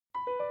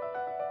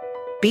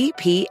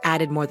BP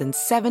added more than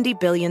 $70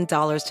 billion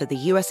to the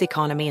U.S.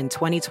 economy in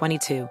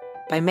 2022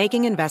 by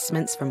making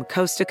investments from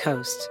coast to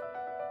coast.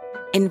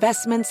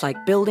 Investments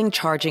like building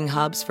charging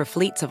hubs for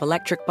fleets of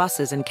electric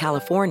buses in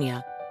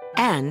California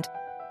and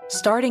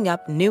starting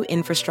up new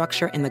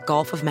infrastructure in the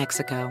Gulf of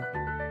Mexico.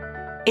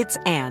 It's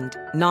and,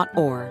 not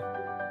or.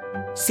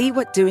 See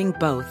what doing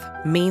both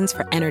means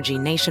for energy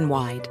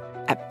nationwide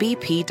at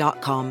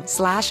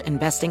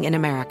bp.com/investing in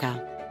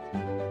America.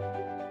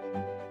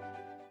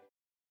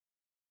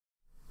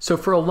 So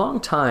for a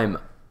long time,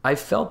 I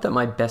felt that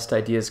my best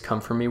ideas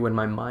come from me when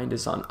my mind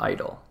is on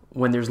idle,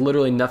 when there's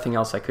literally nothing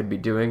else I could be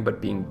doing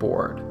but being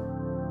bored.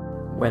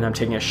 When I'm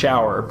taking a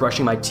shower, or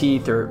brushing my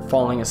teeth, or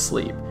falling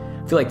asleep.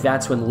 I feel like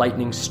that's when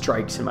lightning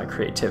strikes in my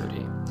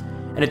creativity.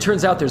 And it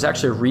turns out there's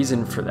actually a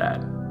reason for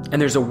that.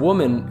 And there's a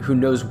woman who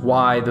knows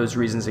why those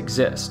reasons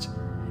exist.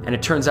 And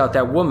it turns out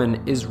that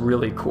woman is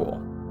really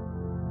cool.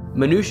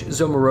 Manoush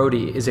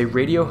Zomorodi is a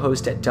radio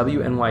host at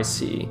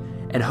WNYC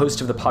and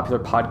host of the popular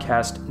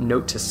podcast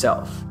Note to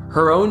Self.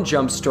 Her own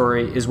jump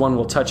story is one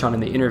we'll touch on in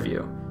the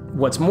interview.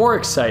 What's more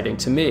exciting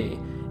to me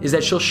is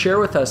that she'll share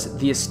with us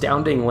the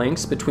astounding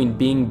links between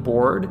being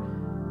bored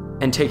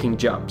and taking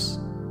jumps.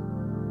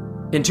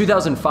 In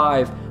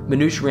 2005,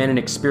 Manoush ran an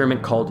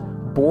experiment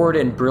called Bored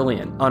and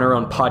Brilliant on her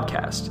own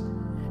podcast.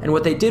 And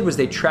what they did was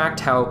they tracked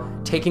how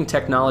taking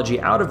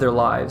technology out of their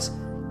lives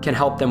can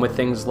help them with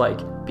things like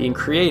being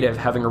creative,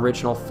 having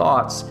original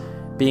thoughts,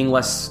 being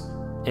less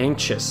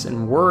anxious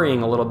and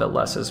worrying a little bit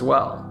less as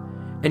well.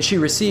 And she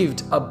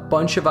received a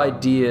bunch of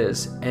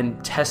ideas and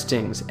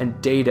testings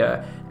and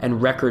data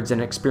and records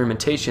and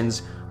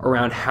experimentations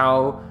around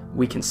how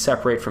we can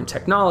separate from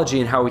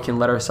technology and how we can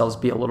let ourselves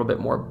be a little bit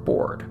more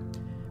bored.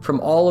 From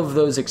all of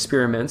those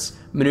experiments,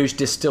 Manoush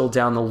distilled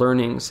down the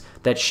learnings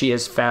that she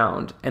has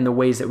found and the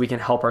ways that we can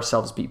help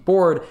ourselves be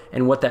bored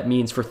and what that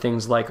means for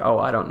things like,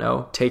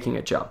 taking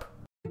a jump.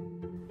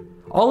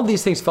 All of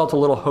these things felt a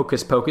little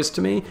hocus pocus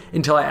to me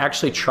until I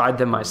actually tried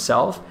them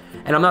myself.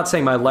 And I'm not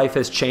saying my life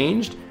has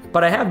changed,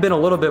 but I have been a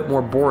little bit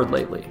more bored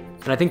lately.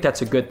 And I think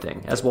that's a good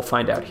thing, as we'll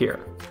find out here.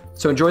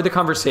 So enjoy the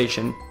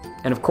conversation,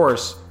 and of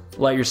course,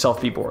 let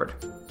yourself be bored.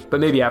 But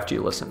maybe after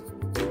you listen.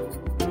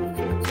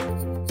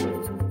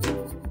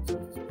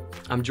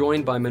 I'm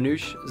joined by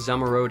Manoush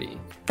Zomorodi.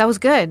 That was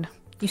good.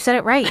 You said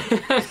it right.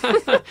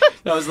 That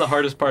was the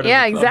hardest part of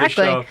the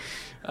show.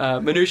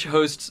 Manoush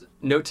hosts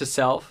Note to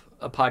Self,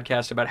 a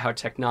podcast about how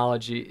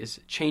technology is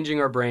changing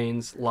our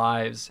brains,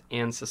 lives,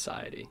 and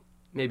society.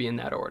 Maybe in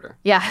that order.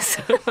 Yes.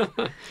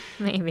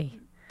 Maybe.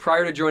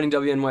 Prior to joining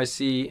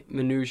WNYC,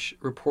 Manoush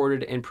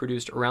reported and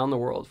produced around the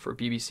world for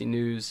BBC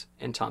News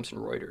and Thomson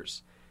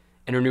Reuters.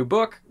 And her new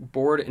book,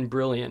 Bored and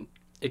Brilliant,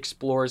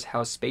 explores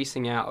how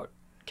spacing out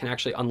can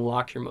actually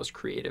unlock your most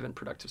creative and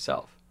productive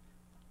self.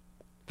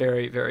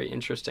 Very, very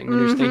interesting.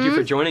 Manoush, thank you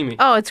for joining me.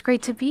 Oh, it's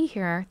great to be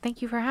here.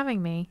 Thank you for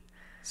having me.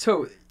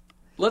 So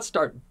let's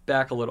start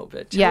back a little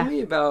bit. Tell me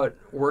about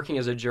working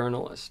as a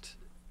journalist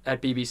at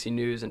BBC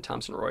News and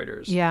Thomson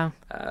Reuters. Yeah.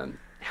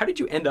 How did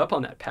you end up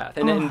on that path?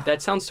 And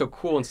that sounds so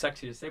cool and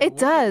sexy to say. It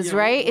does,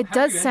 right? It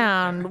does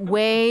sound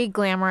way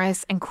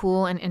glamorous and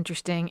cool and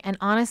interesting. And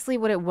honestly,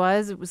 what it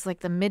was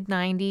like the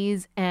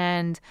mid-90s.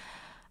 And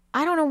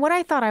I don't know what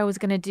I thought I was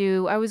going to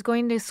do. I was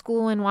going to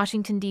school in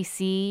Washington,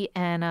 D.C.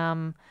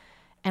 And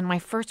my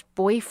first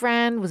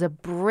boyfriend was a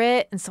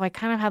Brit. And so I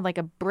kind of had like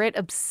a Brit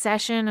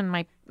obsession. And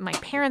my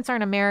parents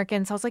aren't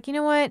American. So I was like, you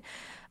know what?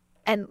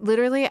 And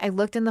literally, I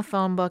looked in the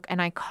phone book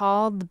and I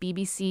called the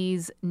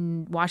BBC's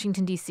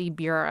Washington, D.C.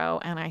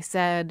 bureau. And I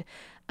said,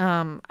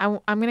 I'm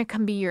going to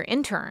come be your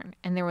intern.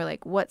 And they were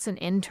like, what's an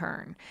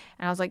intern?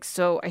 And I was like,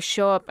 so I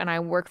show up and I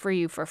work for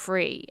you for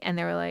free. And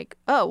they were like,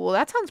 oh, well,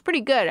 that sounds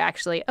pretty good,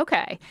 actually.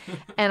 Okay.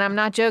 And I'm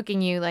not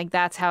joking you. Like,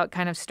 that's how it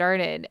kind of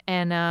started.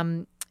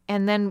 And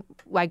then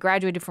I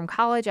graduated from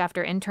college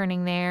after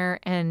interning there.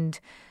 And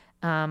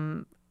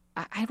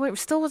I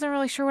still wasn't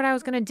really sure what I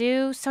was going to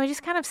do. So I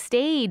just kind of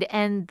stayed,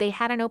 and they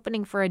had an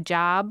opening for a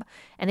job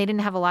and they didn't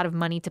have a lot of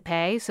money to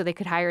pay. So they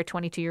could hire a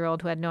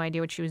 22-year-old who had no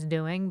idea what she was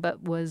doing,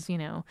 but was,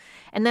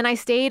 and then I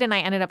stayed and I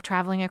ended up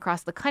traveling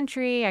across the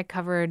country. I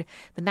covered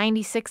the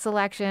 96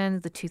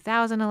 elections, the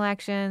 2000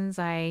 elections.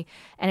 I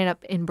ended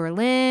up in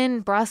Berlin,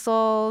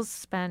 Brussels,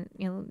 spent,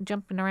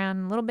 jumping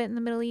around a little bit in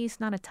the Middle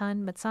East, not a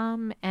ton, but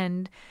some.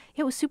 And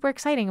it was super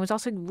exciting. It was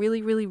also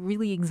really, really,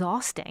 really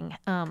exhausting.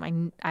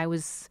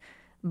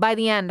 By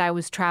the end, I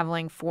was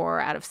traveling 4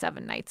 out of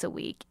 7 nights a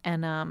week.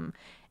 And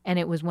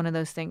it was one of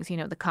those things,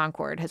 the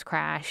Concorde has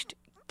crashed.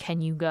 Can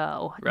you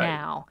go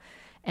now?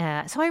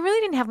 So I really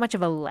didn't have much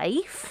of a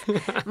life.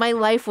 My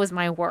life was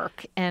my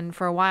work. And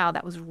for a while,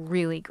 that was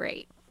really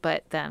great.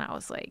 But then I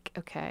was like,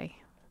 okay,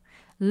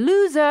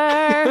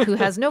 loser who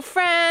has no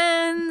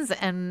friends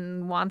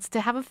and wants to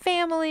have a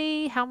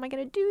family. How am I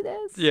going to do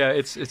this? Yeah,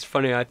 it's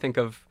funny. I think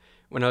of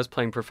when I was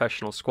playing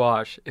professional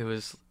squash, it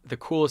was the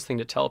coolest thing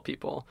to tell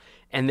people.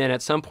 And then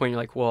at some point, you're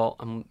like, well,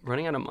 I'm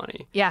running out of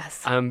money.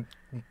 Yes. I'm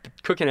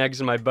cooking eggs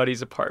in my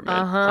buddy's apartment.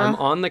 I'm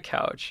on the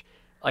couch.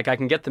 Like, I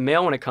can get the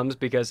mail when it comes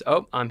because,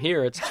 I'm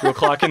here. It's 2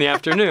 o'clock in the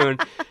afternoon.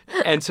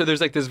 And so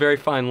there's like this very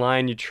fine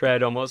line you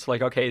tread, almost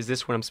like, okay, is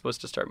this when I'm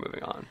supposed to start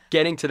moving on?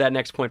 Getting to that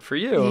next point for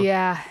you,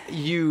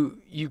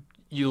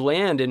 you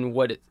land in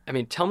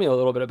tell me a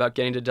little bit about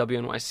getting to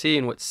WNYC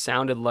and what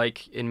sounded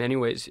like, in many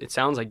ways, it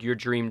sounds like your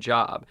dream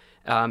job.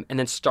 And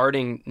then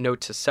starting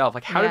Note to Self.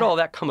 Like, how did all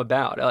that come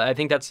about? I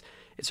think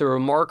it's a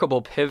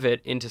remarkable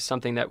pivot into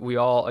something that we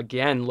all,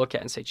 again, look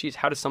at and say, geez,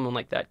 how does someone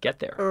like that get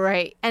there?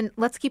 Right. And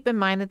let's keep in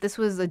mind that this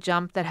was a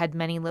jump that had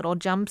many little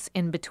jumps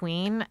in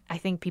between. I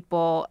think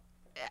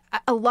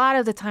a lot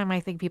of the time, I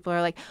think people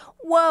are like,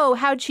 whoa,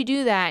 how'd she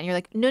do that? And you're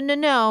like,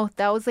 no,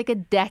 that was like a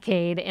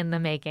decade in the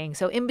making.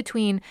 So in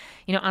between,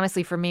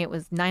 honestly, for me, it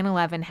was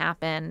 9/11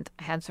 happened.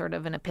 I had sort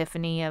of an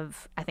epiphany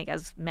of, I think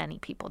as many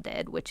people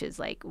did, which is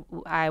like,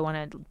 I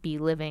want to be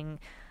living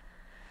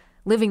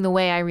the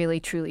way I really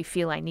truly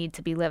feel I need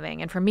to be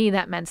living. And for me,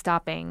 that meant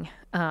stopping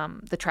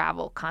the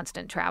travel,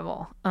 constant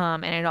travel.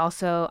 And it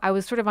also, I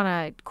was sort of on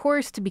a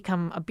course to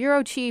become a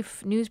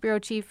news bureau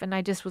chief. And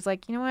I just was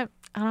like, you know what?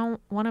 I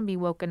don't want to be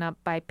woken up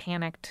by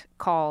panicked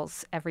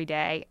calls every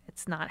day.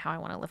 It's not how I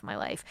want to live my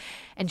life.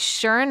 And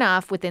sure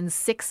enough, within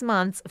 6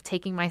 months of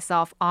taking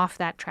myself off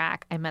that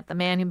track, I met the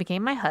man who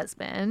became my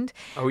husband.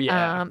 Oh,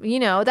 yeah.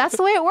 That's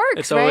the way it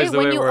works, it's right? Always the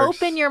when way you it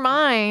works. open your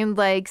mind,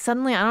 like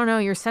suddenly, I don't know,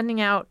 you're sending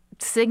out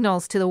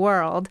signals to the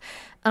world.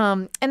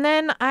 And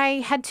then I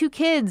had 2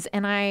 kids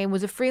and I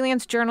was a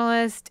freelance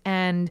journalist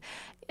and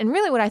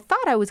really what I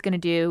thought I was going to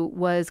do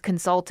was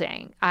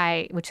consulting,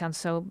 which sounds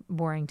so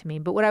boring to me.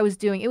 But what I was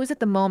doing, it was at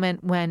the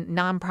moment when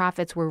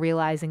nonprofits were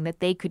realizing that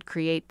they could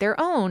create their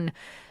own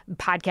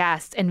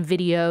podcasts and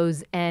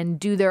videos and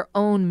do their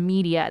own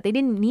media. They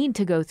didn't need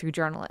to go through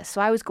journalists.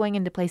 So I was going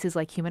into places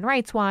like Human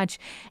Rights Watch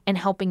and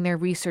helping their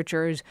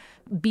researchers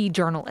be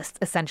journalists,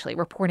 essentially,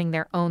 reporting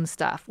their own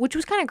stuff, which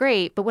was kind of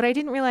great. But what I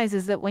didn't realize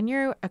is that when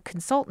you're a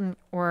consultant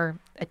or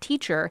a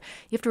teacher,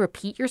 you have to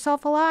repeat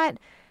yourself a lot.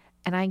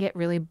 And I get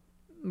really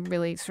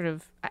sort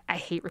of, I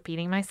hate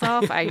repeating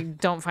myself. I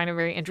don't find it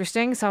very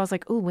interesting. So I was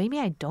like, oh, maybe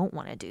I don't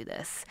want to do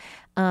this.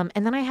 And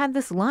then I had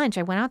this lunch.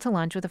 I went out to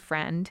lunch with a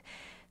friend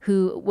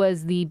who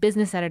was the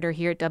business editor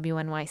here at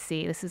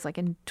WNYC. This is like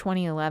in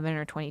 2011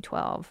 or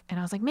 2012. And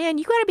I was like, man,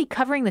 you got to be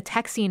covering the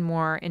tech scene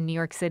more in New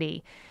York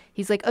City.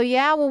 He's like, oh,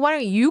 yeah? Well, why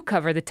don't you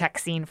cover the tech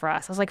scene for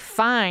us? I was like,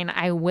 fine,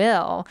 I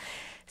will.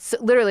 So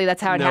literally,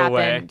 that's how it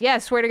happened. Way. Yeah,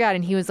 swear to God.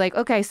 And he was like,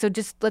 okay, so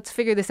just let's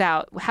figure this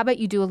out. How about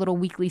you do a little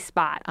weekly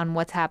spot on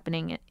what's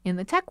happening in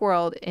the tech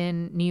world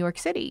in New York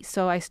City?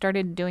 So I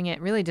started doing it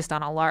really just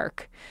on a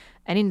lark.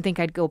 I didn't think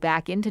I'd go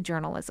back into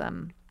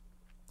journalism.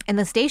 And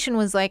the station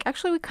was like,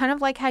 actually, we kind of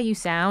like how you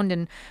sound,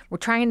 and we're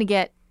trying to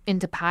get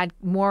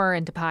more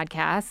into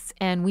podcasts,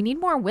 and we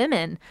need more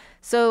women.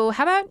 So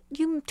how about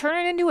you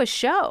turn it into a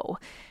show?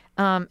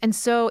 And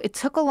so it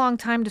took a long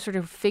time to sort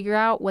of figure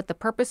out what the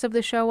purpose of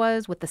the show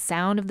was, what the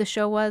sound of the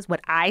show was,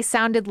 what I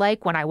sounded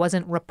like when I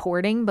wasn't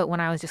reporting, but when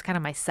I was just kind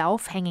of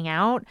myself hanging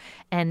out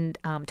and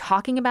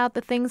talking about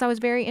the things I was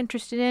very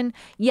interested in.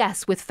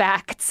 Yes, with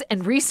facts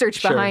and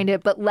research behind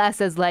it, but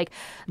less as like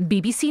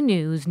BBC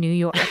News, New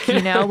York,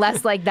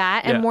 less like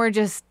that and more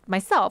just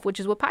myself, which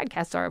is what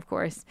podcasts are, of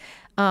course.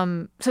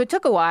 So it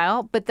took a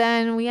while, but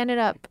then we ended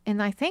up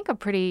in, I think,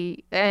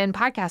 and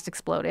podcast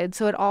exploded.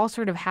 So it all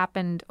sort of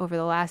happened over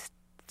the last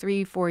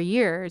 3-4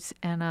 years,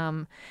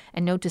 and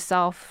Note to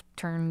Self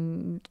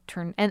turned,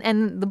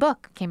 and the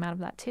book came out of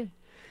that too.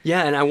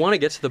 Yeah, and I want to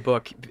get to the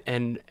book,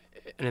 and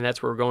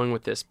that's where we're going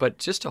with this. But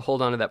just to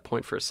hold on to that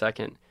point for a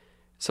second,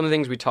 some of the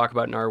things we talk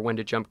about in our When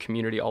to Jump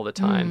community all the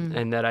time,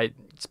 and that I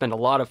spend a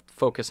lot of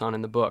focus on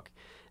in the book,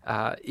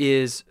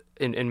 is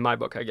in my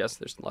book, I guess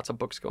there's lots of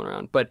books going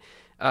around, but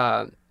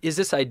is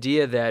this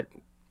idea that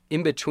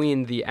in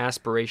between the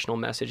aspirational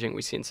messaging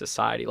we see in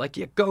society, like,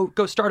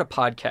 go start a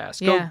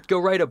podcast, go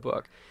write a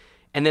book,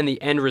 and then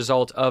the end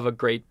result of a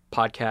great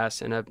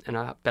podcast and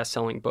a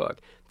best-selling book,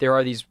 there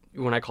are these,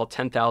 what I call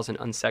 10,000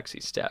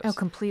 unsexy steps. Oh,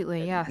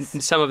 completely, yes.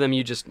 And some of them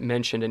you just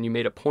mentioned and you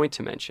made a point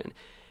to mention.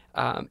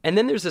 And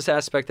then there's this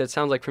aspect that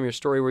sounds like from your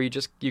story where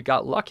you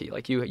got lucky,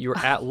 like you were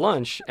at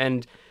lunch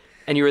and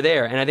you were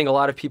there. And I think a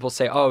lot of people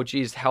say, oh,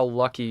 geez, how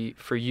lucky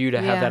for you to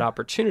have that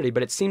opportunity.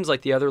 But it seems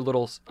like the other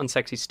little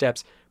unsexy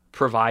steps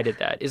provided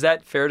that. Is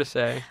that fair to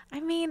say? I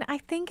mean, I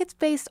think it's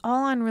based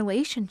all on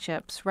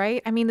relationships,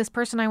 right? I mean, this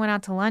person I went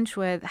out to lunch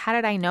with, how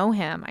did I know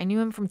him? I knew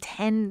him from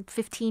 10,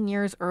 15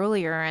 years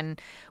earlier, and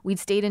we'd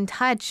stayed in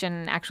touch,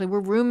 and actually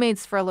we're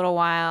roommates for a little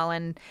while.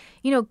 And,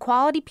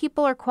 quality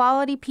people are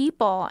quality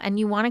people, and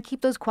you want to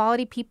keep those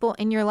quality people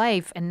in your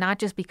life, and not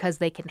just because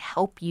they can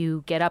help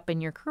you get up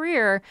in your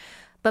career,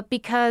 but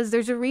because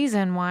there's a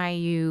reason why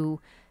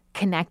you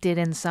connected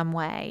in some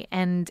way.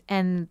 And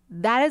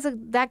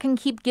that can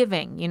keep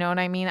giving, you know what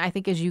I mean? I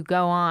think as you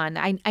go on,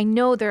 I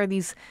know there are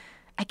these,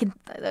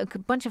 a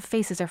bunch of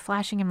faces are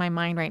flashing in my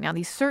mind right now.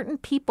 These certain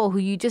people who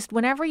you just,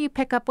 whenever you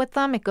pick up with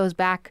them, it goes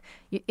back.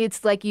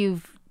 It's like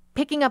you've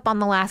picking up on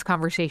the last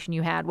conversation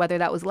you had, whether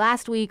that was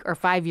last week or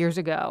 5 years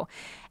ago.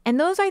 And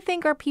those, I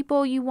think, are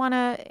people you want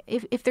to,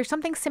 if there's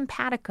something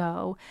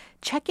simpatico,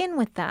 check in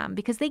with them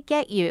because they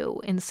get you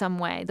in some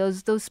way.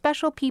 Those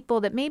special people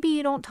that maybe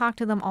you don't talk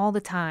to them all the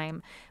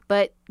time,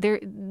 but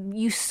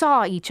you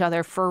saw each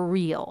other for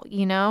real,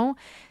 you know?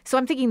 So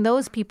I'm thinking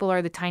those people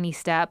are the tiny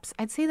steps.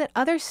 I'd say that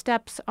other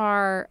steps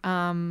are,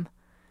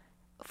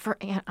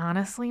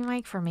 honestly,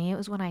 Mike, for me, it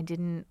was when I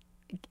didn't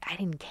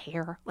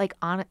care. Like,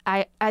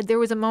 there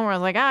was a moment where I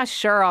was like,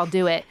 sure, I'll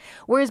do it.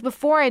 Whereas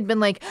before I'd been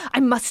like, I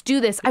must do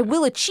this. I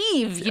will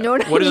achieve. You know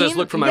what I mean? What does this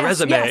look for my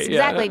resume? Yes,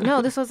 exactly.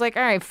 No, this was like,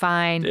 all right,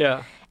 fine.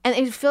 Yeah. And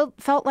it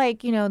felt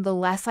like, you know, the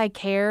less I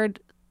cared,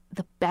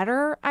 the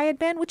better I had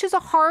been, which is a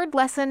hard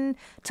lesson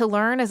to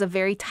learn as a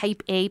very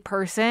type A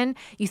person.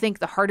 You think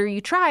the harder you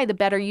try, the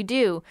better you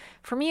do.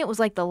 For me, it was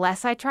like the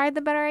less I tried,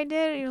 the better I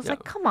did. It was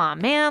like, come on,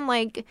 man.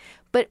 Like,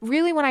 but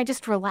really when I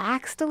just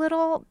relaxed a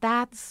little,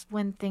 that's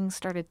when things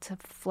started to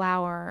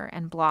flower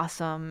and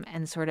blossom.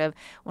 And sort of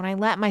when I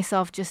let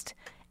myself just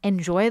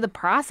enjoy the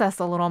process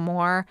a little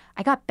more,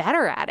 I got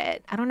better at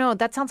it. I don't know.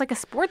 That sounds like a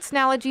sports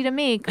analogy to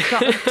me.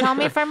 Tell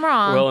me if I'm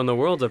wrong. Well, in the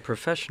world of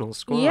professional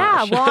squash.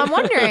 Yeah, well, I'm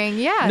wondering.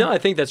 Yeah. No, I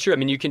think that's true. I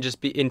mean, you can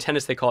just be, in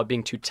tennis they call it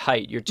being too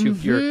tight. You're too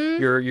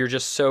you're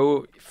just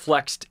so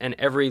flexed and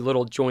every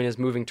little joint is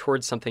moving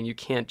towards something. You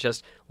can't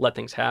just let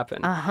things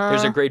happen.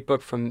 There's a great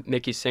book from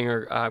Mickey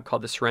Singer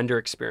called The Surrender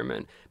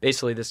Experiment.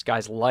 Basically, this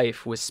guy's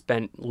life was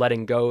spent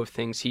letting go of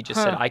things he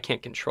just said, I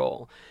can't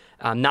control.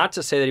 Not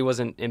to say that he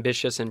wasn't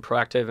ambitious and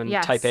proactive and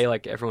type A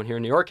like everyone here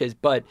in New York is,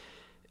 but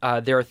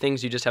there are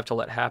things you just have to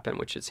let happen,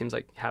 which it seems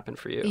like happened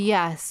for you.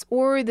 Yes.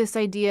 Or this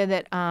idea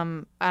that,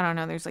 I don't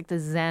know, there's like the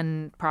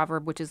Zen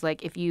proverb, which is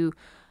like if you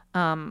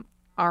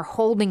are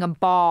holding a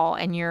ball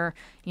and you're,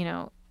 you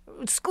know,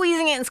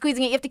 squeezing it,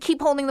 you have to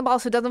keep holding the ball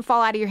so it doesn't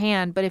fall out of your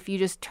hand. But if you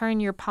just turn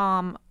your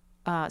palm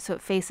so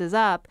it faces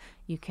up,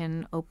 you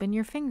can open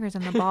your fingers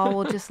and the ball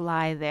will just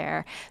lie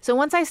there. So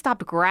once I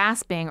stopped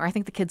grasping, or I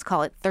think the kids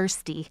call it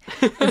thirsty,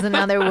 is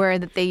another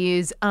word that they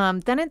use,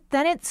 then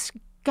it's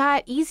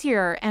got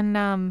easier. And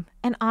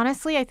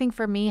honestly, I think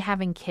for me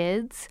having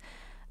kids,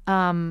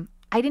 I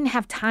didn't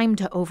have time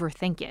to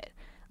overthink it.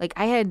 Like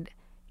I had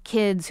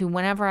kids who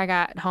whenever I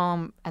got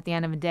home at the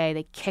end of the day,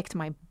 they kicked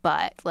my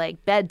butt,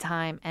 like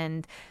bedtime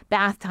and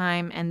bath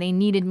time, and they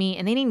needed me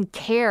and they didn't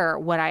care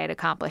what I had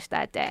accomplished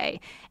that day.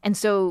 And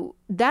so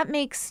that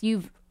makes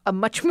you a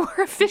much more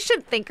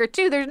efficient thinker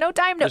too. There's no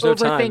time to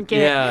overthink it.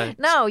 Yeah.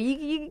 No,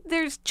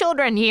 there's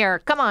children here.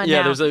 Come on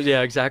now.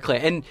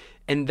 Exactly.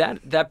 And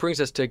that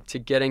brings us to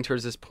getting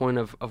towards this point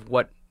of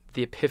what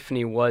the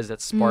epiphany was that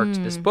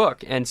sparked this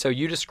book. And so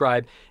you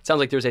describe, it sounds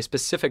like there was a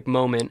specific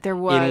moment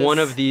in one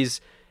of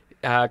these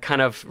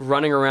kind of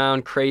running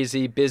around,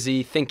 crazy,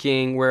 busy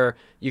thinking where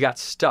you got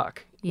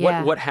stuck.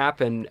 Yeah. What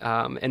happened?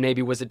 And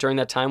maybe was it during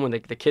that time when the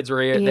kids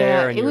were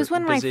there? And it was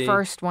when busy? My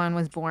first one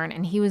was born,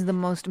 and he was the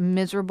most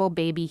miserable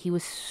baby. He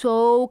was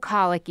so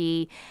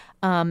colicky.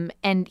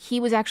 And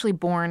he was actually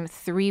born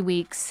 3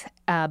 weeks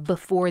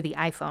before the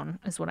iPhone,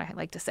 is what I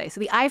like to say. So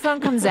the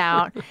iPhone comes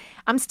out.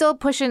 I'm still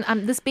pushing.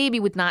 This baby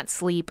would not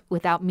sleep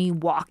without me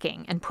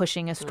walking and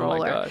pushing a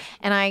stroller. Oh my gosh.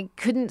 And I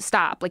couldn't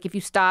stop. Like if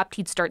you stopped,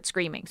 he'd start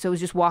screaming. So it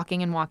was just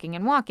walking and walking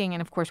and walking.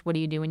 And of course, what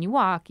do you do when you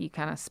walk? You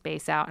kind of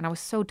space out. And I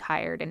was so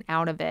tired and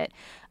out of it.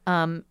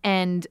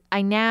 And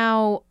I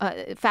now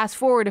fast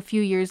forward a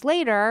few years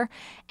later,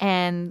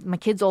 and my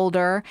kid's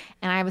older,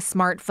 and I have a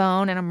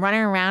smartphone, and I'm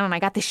running around, and I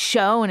got this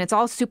show, and it's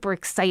all super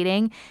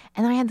exciting.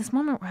 And then I had this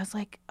moment where I was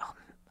like,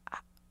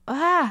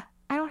 I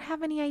don't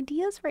have any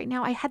ideas right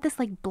now. I had this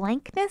like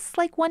blankness.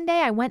 Like one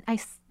day I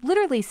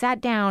literally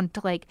sat down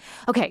to like,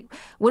 okay,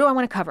 what do I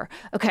want to cover?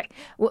 Okay.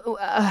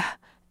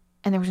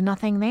 And there was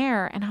nothing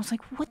there. And I was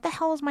like, what the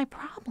hell is my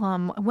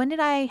problem? When did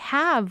I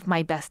have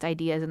my best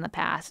ideas in the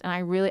past? And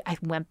I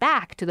went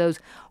back to those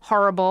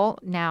horrible,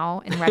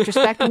 now in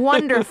retrospect,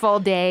 wonderful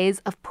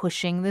days of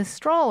pushing this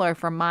stroller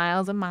for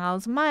miles and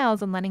miles and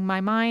miles and letting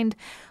my mind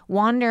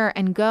wander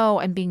and go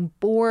and being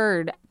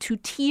bored to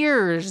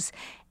tears.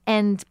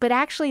 But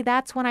actually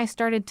that's when I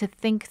started to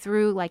think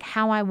through like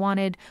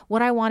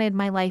what I wanted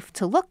my life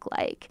to look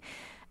like.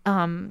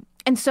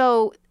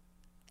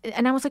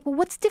 And I was like, well,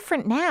 what's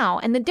different now?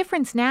 And the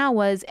difference now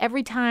was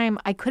every time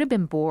I could have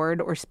been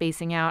bored or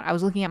spacing out, I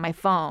was looking at my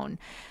phone,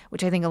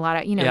 which I think a lot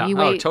of, you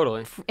wait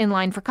in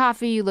line for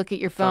coffee, you look at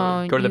your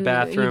phone. Go to the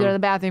bathroom. You go to the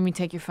bathroom, you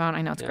take your phone.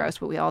 I know it's gross,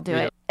 but we all do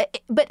it.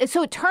 But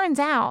so it turns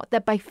out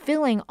that by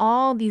filling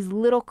all these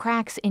little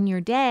cracks in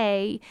your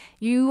day,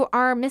 you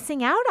are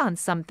missing out on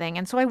something.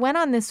 And so I went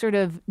on this sort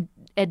of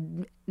a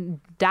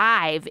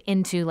dive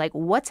into like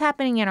what's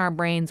happening in our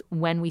brains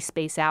when we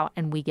space out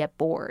and we get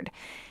bored.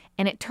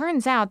 And it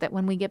turns out that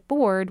when we get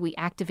bored, we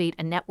activate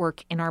a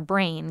network in our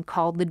brain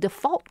called the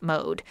default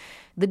mode.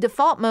 The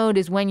default mode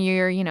is when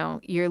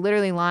you're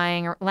literally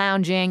lying or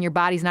lounging, your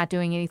body's not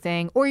doing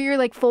anything, or you're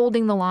like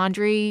folding the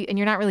laundry and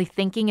you're not really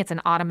thinking. It's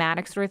an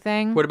automatic sort of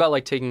thing. What about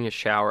like taking a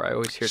shower? I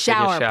always hear taking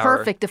a shower.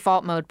 Perfect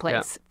default mode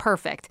place. Yeah.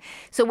 Perfect.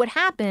 So what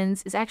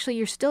happens is actually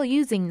you're still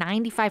using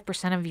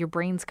 95% of your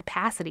brain's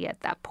capacity at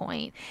that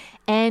point.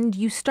 And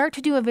you start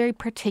to do a very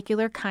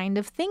particular kind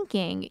of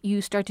thinking.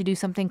 You start to do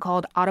something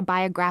called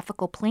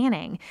autobiographical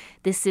planning.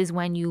 This is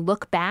when you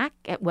look back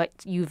at what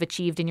you've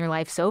achieved in your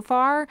life so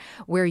far,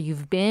 where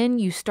you've been.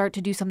 You start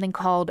to do something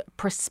called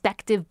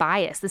prospective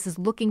bias. This is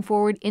looking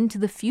forward into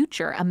the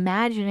future,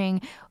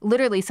 imagining,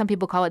 literally some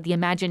people call it the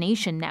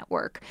imagination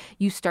network.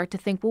 You start to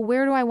think, well,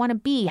 where do I want to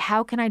be?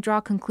 How can I draw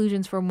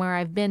conclusions from where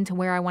I've been to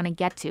where I want to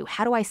get to?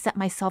 How do I set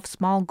myself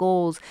small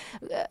goals,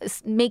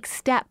 make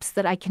steps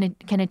that I can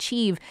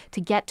achieve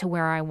to get to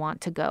where I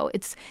want to go?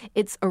 It's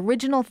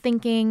original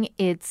thinking,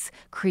 it's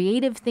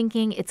creative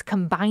thinking, it's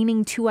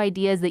combining two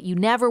ideas that you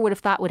never would have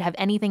thought would have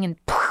anything and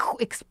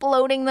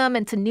exploding them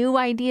into new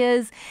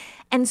ideas.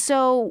 And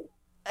so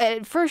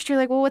at first you're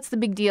like, well, what's the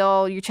big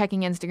deal? You're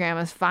checking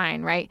Instagram is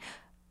fine, right?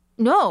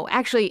 No,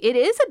 actually, it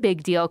is a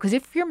big deal because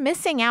if you're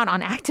missing out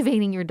on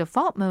activating your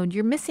default mode,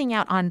 you're missing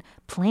out on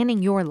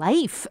planning your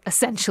life,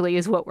 essentially,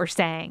 is what we're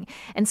saying.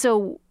 And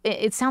so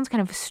it sounds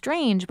kind of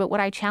strange, but what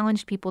I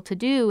challenged people to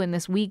do in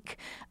this week,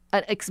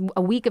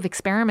 a week of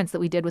experiments that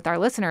we did with our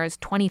listeners,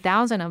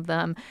 20,000 of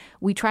them,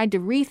 we tried to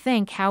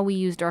rethink how we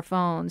used our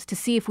phones to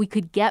see if we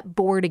could get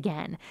bored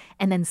again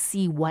and then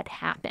see what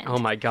happened. Oh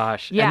my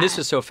gosh. Yeah. And this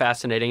is so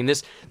fascinating. And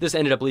this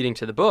ended up leading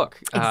to the book.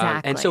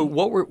 Exactly. And so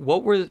what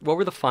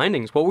were the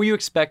findings? What were you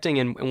expecting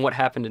and what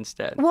happened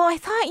instead? Well, I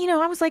thought,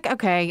 I was like,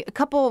 okay, a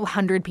couple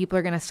hundred people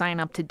are going to sign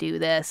up to do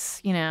this,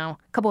 a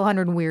couple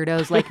hundred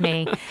weirdos like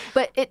me.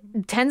 But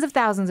tens of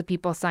thousands of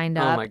people signed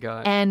up. Oh my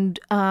God. And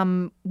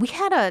we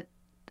had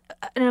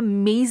an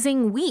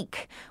amazing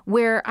week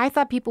where I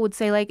thought people would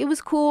say, like, it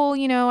was cool,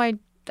 I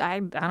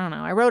don't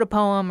know, I wrote a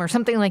poem or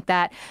something like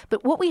that.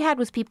 But what we had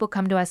was people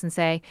come to us and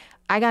say,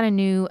 I got a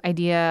new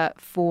idea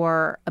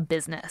for a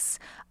business.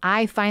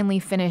 I finally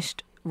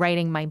finished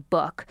writing my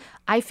book.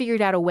 I figured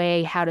out a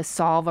way how to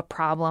solve a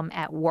problem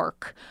at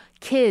work.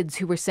 Kids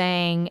who were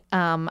saying,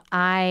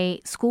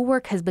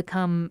 schoolwork has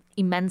become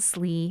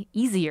immensely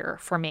easier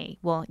for me.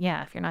 Well,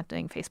 yeah, if you're not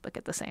doing Facebook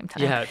at the same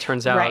time. Yeah, it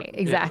turns out. Right,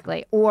 exactly.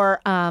 Yeah.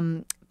 Or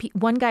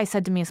one guy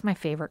said to me, it's my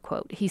favorite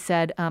quote. He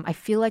said, I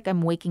feel like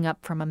I'm waking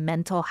up from a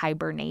mental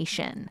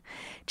hibernation.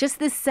 Just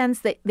this sense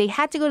that they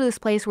had to go to this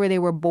place where they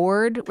were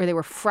bored, where they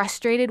were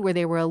frustrated, where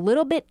they were a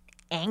little bit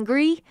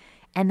angry.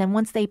 And then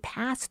once they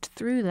passed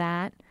through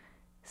that,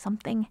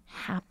 something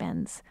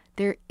happens.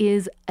 There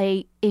is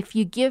if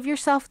you give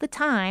yourself the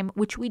time,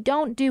 which we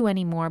don't do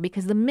anymore,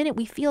 because the minute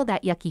we feel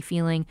that yucky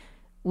feeling,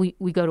 we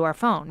go to our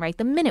phone, right?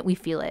 The minute we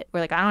feel it,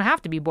 we're like, I don't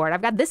have to be bored.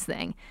 I've got this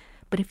thing.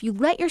 But if you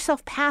let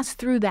yourself pass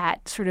through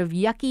that sort of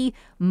yucky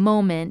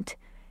moment,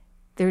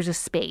 there's a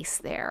space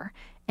there.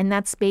 And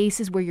that space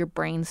is where your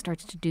brain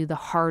starts to do the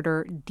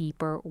harder,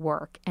 deeper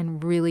work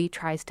and really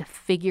tries to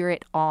figure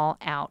it all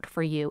out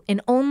for you.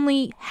 And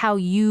only how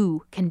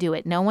you can do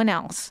it, no one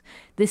else.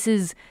 This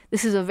is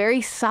a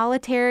very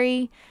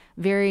solitary,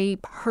 very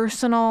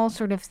personal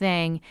sort of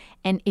thing.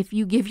 And if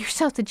you give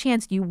yourself the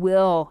chance, you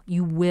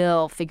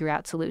will figure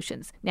out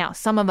solutions. Now,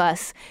 some of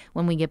us,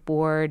 when we get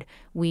bored,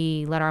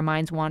 we let our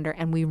minds wander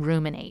and we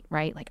ruminate,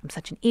 right? Like, I'm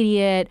such an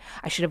idiot.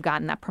 I should have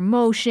gotten that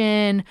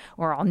promotion,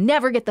 or I'll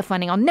never get the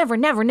funding. I'll never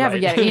right.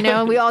 get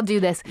it. We all do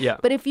this. Yeah.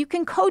 But if you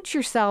can coach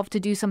yourself to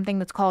do something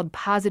that's called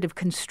positive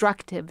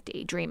constructive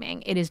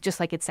daydreaming, it is just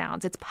like it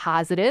sounds. It's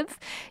positive.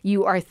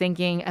 You are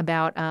thinking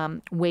about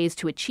ways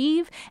to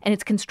achieve, and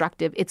it's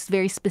constructive. It's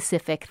very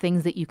specific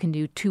things that you can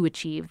do to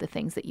achieve the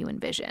things that you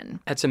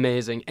envision. That's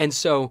amazing. And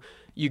so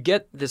you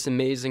get this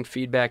amazing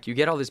feedback, you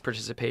get all this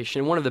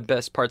participation. One of the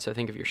best parts, I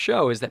think, of your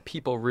show is that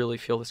people really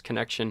feel this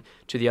connection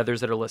to the others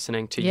that are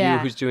listening, to you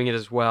who's doing it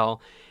as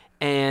well.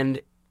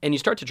 And you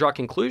start to draw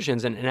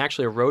conclusions and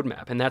actually a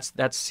roadmap. And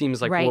that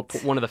seems like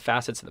right. one of the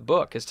facets of the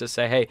book is to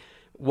say, hey,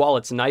 while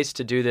it's nice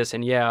to do this,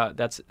 and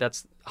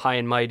that's high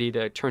and mighty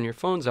to turn your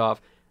phones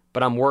off,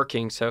 but I'm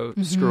working, so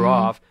screw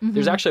off. Mm-hmm.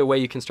 There's actually a way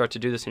you can start to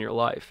do this in your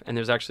life. And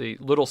there's actually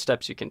little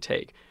steps you can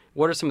take.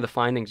 What are some of the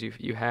findings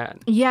you had?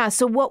 Yeah,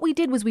 so what we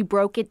did was we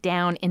broke it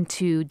down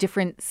into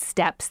different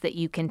steps that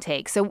you can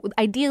take. So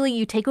ideally,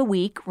 you take a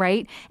week,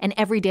 right? And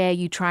every day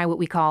you try what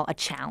we call a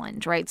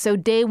challenge, right? So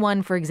day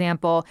one, for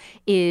example,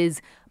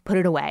 is put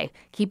it away.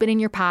 Keep it in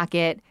your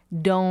pocket.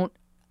 Don't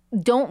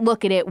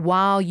look at it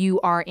while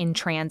you are in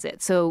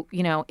transit. So,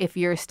 if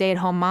you're a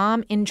stay-at-home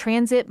mom, in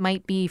transit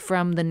might be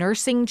from the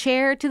nursing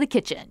chair to the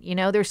kitchen.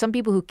 There's some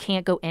people who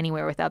can't go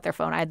anywhere without their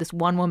phone. I had this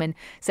one woman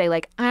say,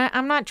 like,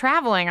 I'm not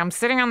traveling. I'm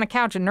sitting on the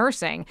couch and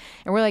nursing.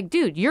 And we're like,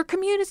 dude, your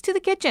commute is to the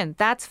kitchen.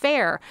 That's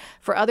fair.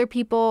 For other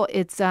people,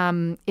 it's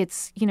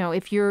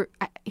if you're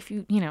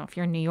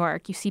in New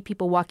York, you see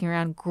people walking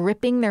around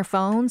gripping their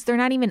phones. They're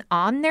not even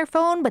on their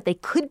phone, but they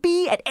could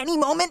be at any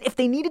moment if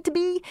they needed to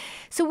be.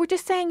 So we're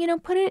just saying,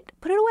 put it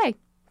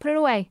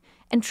away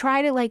and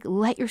try to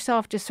let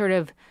yourself just sort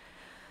of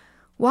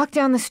walk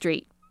down the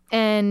street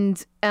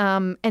and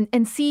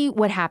see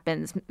what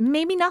happens.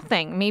 Maybe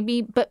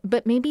nothing.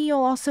 But maybe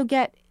you'll also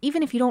get,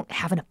 even if you don't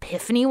have an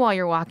epiphany while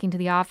you're walking to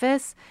the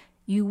office,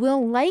 you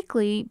will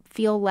likely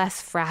feel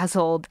less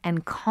frazzled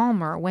and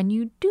calmer when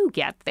you do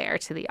get there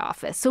to the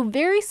office. So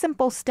very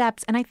simple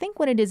steps. And I think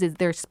what it is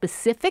they're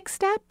specific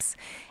steps.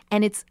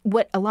 And it's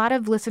what a lot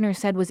of listeners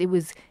said was it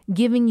was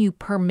giving you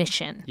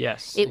permission.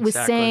 Yes, it was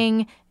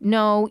saying,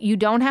 no, you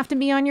don't have to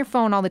be on your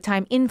phone all the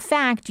time. In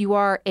fact, you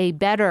are a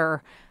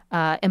better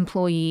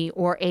employee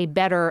or a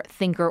better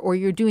thinker, or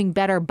you're doing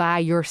better by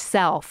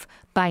yourself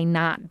by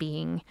not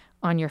being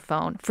on your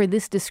phone for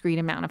this discrete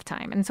amount of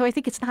time. And so I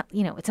think it's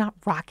not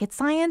rocket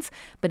science,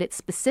 but it's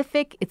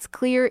specific, it's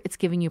clear, it's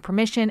giving you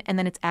permission, and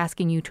then it's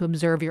asking you to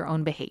observe your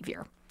own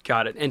behavior.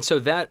 Got it. And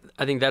so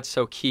I think that's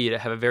so key, to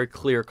have a very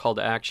clear call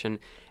to action.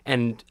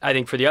 And I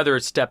think for the other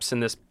steps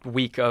in this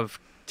week of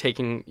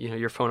taking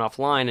your phone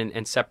offline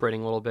and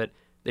separating a little bit,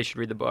 they should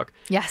read the book.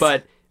 Yes.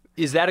 But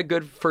is that a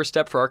good first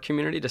step for our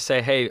community to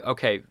say, hey,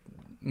 okay,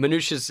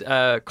 Manoush's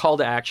call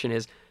to action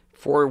is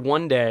for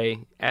one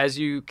day, as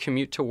you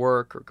commute to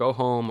work or go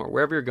home or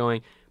wherever you're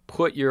going,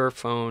 put your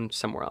phone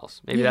somewhere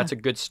else. Maybe that's a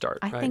good start,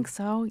 right? I think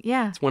so,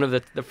 yeah. It's one of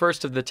the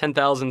first of the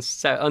 10,000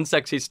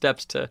 unsexy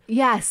steps to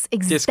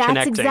disconnecting.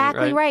 That's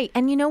exactly right.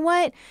 And you know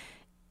what?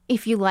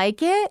 If you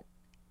like it,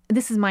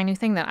 this is my new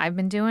thing that I've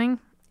been doing,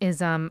 is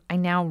I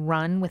now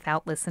run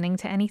without listening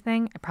to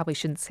anything. I probably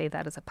shouldn't say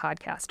that as a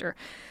podcaster.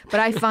 But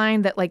I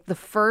find that like the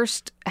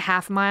first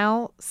half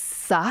mile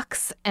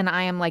sucks. And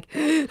I am like,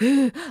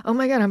 oh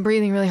my God, I'm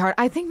breathing really hard.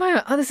 I think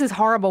this is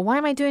horrible. Why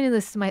am I doing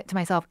this to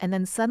myself? And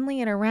then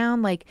suddenly at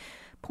around like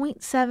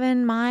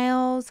 0.7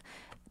 miles,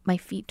 my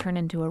feet turn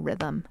into a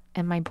rhythm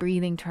and my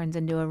breathing turns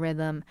into a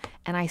rhythm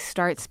and I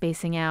start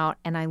spacing out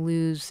and I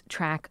lose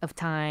track of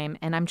time.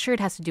 And I'm sure it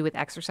has to do with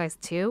exercise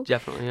too.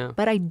 Definitely, yeah.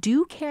 But I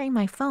do carry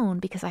my phone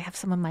because I have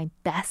some of my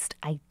best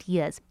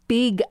ideas,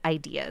 big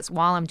ideas,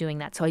 while I'm doing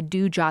that. So I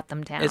do jot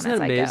them down as I go.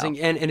 Isn't that amazing?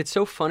 And it's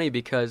so funny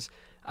because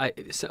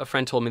a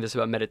friend told me this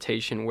about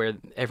meditation, where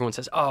everyone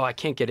says, oh, I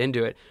can't get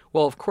into it.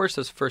 Well, of course,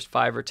 those first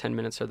 5 or 10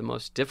 minutes are the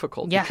most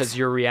difficult because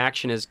your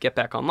reaction is get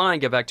back online,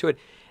 get back to it.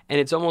 And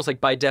it's almost like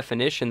by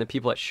definition, the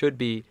people that should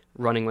be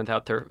running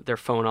without their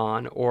phone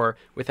on or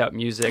without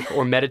music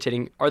or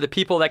meditating are the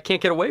people that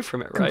can't get away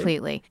from it, right?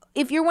 Completely.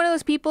 If you're one of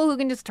those people who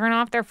can just turn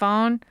off their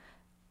phone,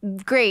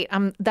 great.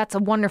 That's a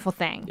wonderful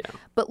thing. Yeah.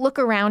 But look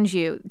around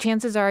you.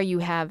 Chances are you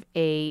have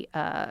a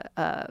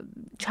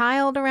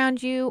child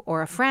around you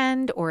or a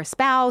friend or a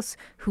spouse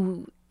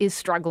who is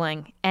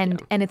struggling.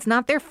 And it's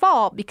not their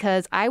fault,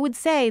 because I would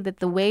say that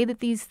the way that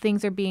these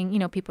things are being,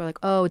 people are like,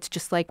 oh, it's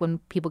just like when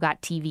people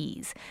got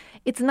TVs.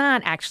 It's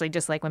not actually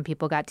just like when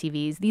people got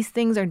TVs. These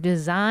things are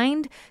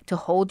designed to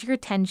hold your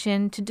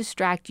attention, to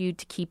distract you,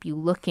 to keep you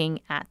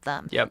looking at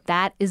them. Yep.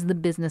 That is the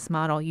business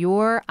model.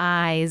 Your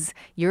eyes,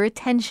 your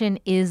attention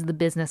is the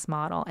business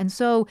model. And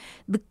so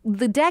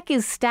the deck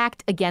is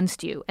stacked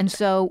against you. And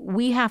so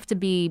we have to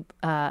be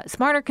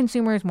smarter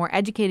consumers, more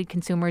educated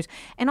consumers,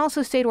 and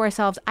also say to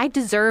ourselves, I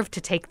deserve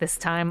to take this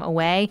time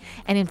away.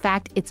 And in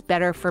fact, it's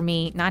better for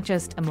me, not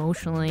just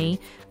emotionally,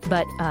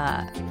 but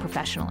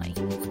professionally.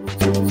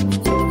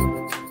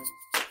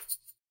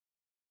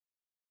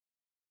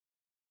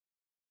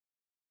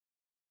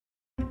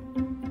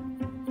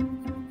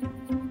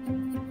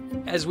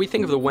 As we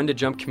think of the When to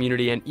Jump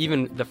community, and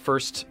even the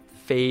first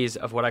phase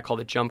of what I call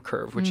the jump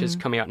curve, which is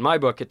coming out in my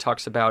book, it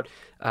talks about,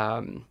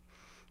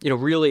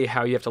 really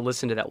how you have to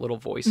listen to that little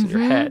voice in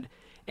your head.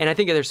 And I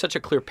think there's such a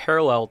clear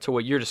parallel to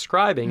what you're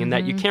describing, in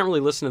that you can't really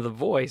listen to the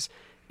voice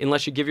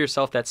unless you give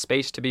yourself that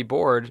space to be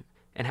bored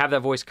and have that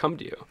voice come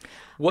to you.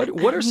 What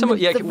are some of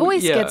the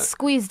voice gets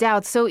squeezed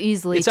out so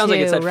easily? It sounds like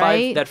it's that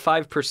right?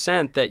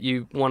 5% that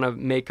you want to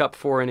make up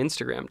for in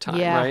Instagram time,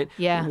 right?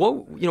 Yeah.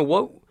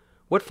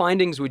 What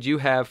findings would you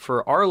have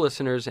for our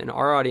listeners and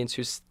our audience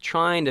who's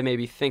trying to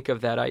maybe think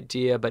of that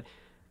idea, but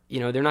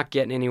they're not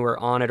getting anywhere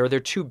on it, or they're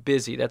too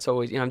busy? That's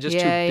always, I'm just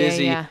too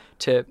busy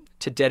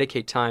to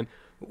dedicate time.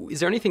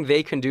 Is there anything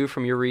they can do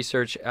from your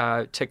research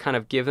to kind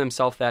of give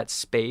themselves that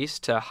space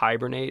to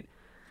hibernate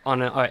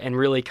on and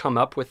really come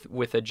up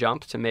with a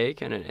jump to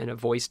make and a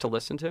voice to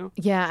listen to?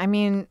 Yeah, I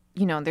mean,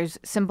 there's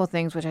simple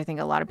things which I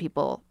think a lot of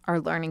people are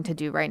learning to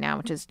do right now,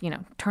 which is,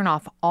 turn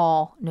off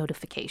all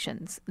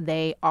notifications.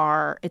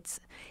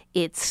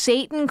 It's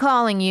Satan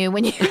calling you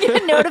when you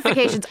get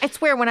notifications. I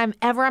swear,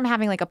 whenever I'm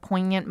having like a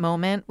poignant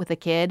moment with a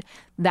kid,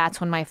 that's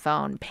when my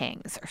phone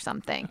pings or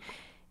something.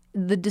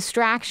 The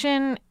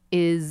distraction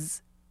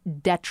is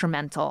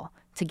detrimental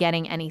to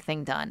getting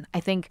anything done.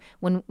 I think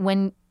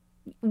when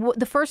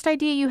the first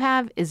idea you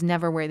have is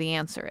never where the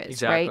answer is,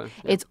 exactly, right?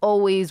 Yeah. It's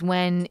always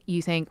when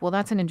you think, well,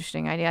 that's an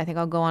interesting idea. I think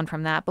I'll go on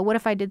from that. But what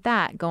if I did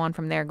that? Go on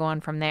from there, go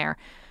on from there.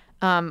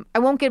 I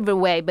won't give it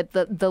away, but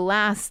the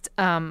last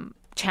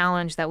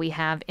challenge that we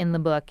have in the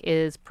book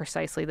is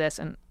precisely this.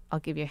 And I'll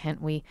give you a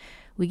hint. We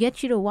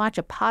get you to watch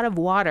a pot of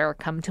water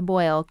come to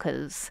boil,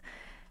 because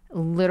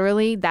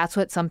Literally, that's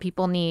what some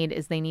people need,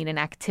 is they need an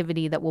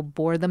activity that will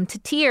bore them to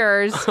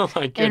tears Oh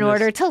my goodness. in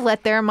order to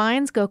let their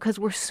minds go, because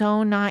we're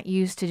so not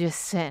used to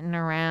just sitting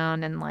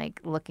around and like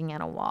looking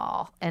at a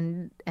wall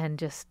and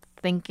just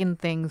thinking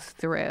things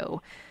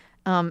through.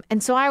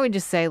 And so I would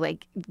just say,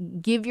 like,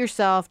 give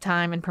yourself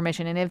time and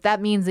permission. And if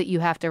that means that you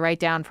have to write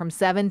down from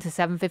 7 to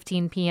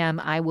 7:15 p.m.,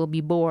 I will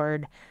be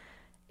bored.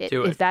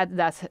 Do it. If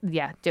that's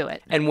do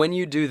it. And when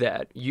you do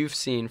that, you've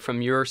seen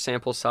from your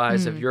sample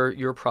size of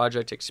your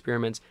project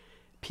experiments,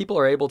 people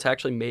are able to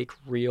actually make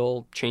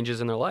real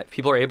changes in their life.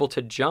 People are able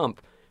to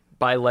jump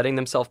by letting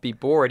themselves be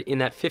bored in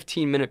that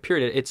 15-minute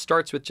period. It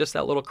starts with just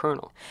that little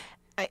kernel.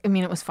 I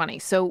mean, it was funny.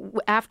 So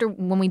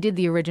when we did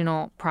the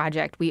original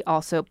project, we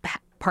also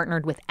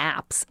partnered with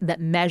apps that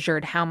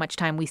measured how much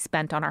time we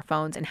spent on our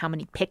phones and how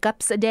many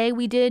pickups a day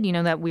we did. You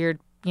know, that weird,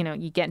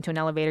 you get into an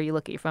elevator, you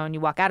look at your phone, you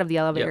walk out of the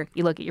elevator,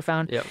 you look at your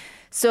phone. Yep.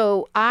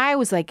 So I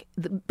was like,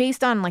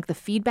 based on like the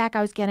feedback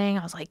I was getting,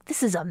 I was like,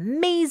 this is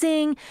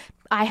amazing.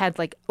 I had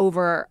like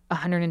over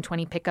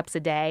 120 pickups a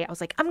day. I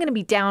was like, I'm going to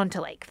be down to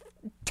like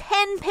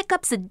 10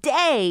 pickups a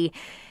day.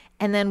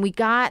 And then we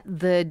got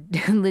the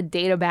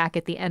data back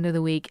at the end of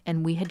the week,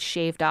 and we had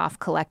shaved off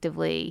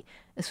collectively,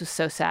 this was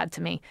so sad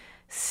to me,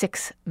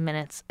 6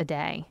 minutes a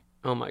day.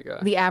 Oh my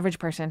God. The average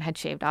person had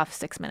shaved off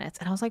 6 minutes.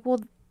 And I was like, well,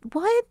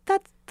 what?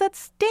 That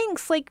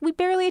stinks. Like, we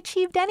barely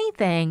achieved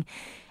anything.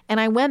 And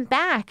I went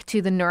back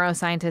to the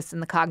neuroscientists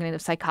and the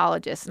cognitive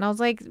psychologists, and I was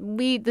like,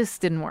 this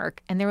didn't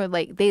work. And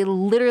they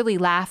literally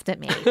laughed at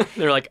me.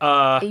 They're like,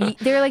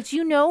 They're like, do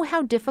you know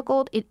how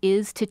difficult it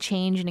is to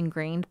change an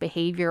ingrained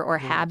behavior or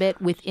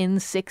habit within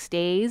 6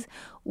 days?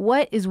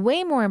 What is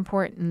way more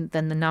important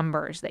than the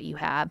numbers that you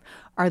have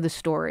are the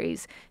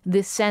stories.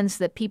 This sense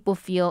that people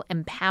feel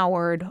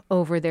empowered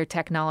over their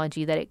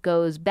technology, that it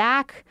goes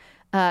back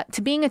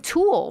to being a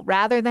tool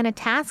rather than a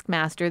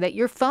taskmaster, that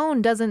your phone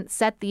doesn't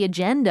set the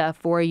agenda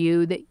for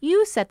you, that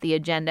you set the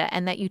agenda,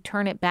 and that you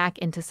turn it back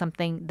into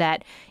something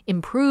that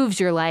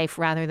improves your life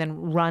rather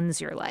than runs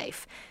your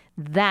life.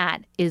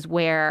 That is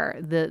where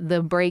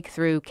the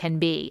breakthrough can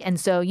be. And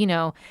so,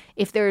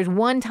 if there's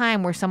one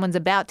time where someone's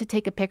about to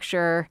take a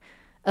picture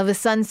of a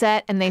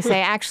sunset and they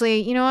say,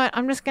 actually, you know what,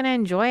 I'm just going to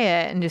enjoy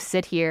it and just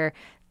sit here,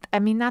 I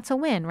mean, that's a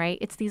win, right?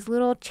 It's these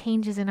little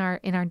changes in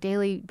our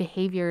daily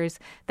behaviors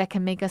that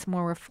can make us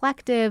more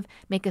reflective,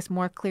 make us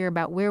more clear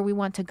about where we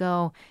want to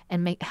go,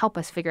 and help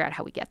us figure out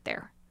how we get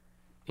there.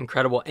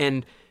 Incredible.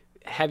 And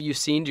do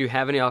you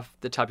have any off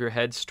the top of your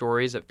head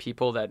stories of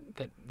people that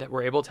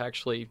were able to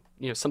actually,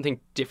 something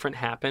different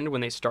happened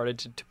when they started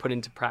to put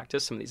into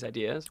practice some of these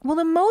ideas? Well,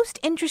 the most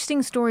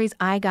interesting stories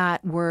I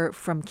got were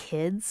from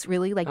kids,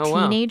 really, like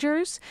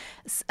teenagers.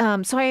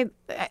 Wow. So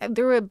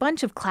there were a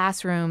bunch of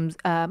classrooms,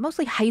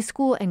 mostly high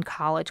school and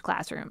college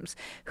classrooms,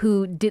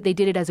 they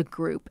did it as a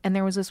group. And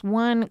there was this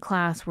one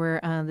class where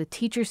the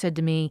teacher said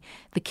to me,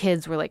 the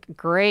kids were like,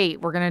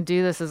 great, we're going to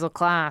do this as a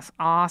class.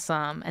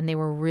 Awesome. And they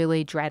were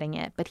really dreading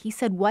it. But he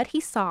said what he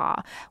saw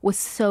was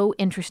so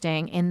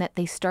interesting in that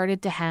they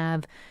started to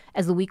have,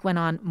 as the week went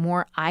on,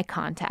 more eye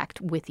contact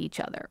with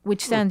each other,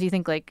 which sounds, you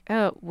think like,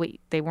 oh,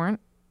 wait, they weren't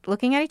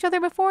looking at each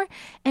other before?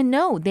 And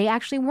no, they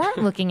actually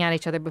weren't looking at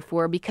each other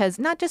before, because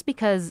not just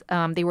because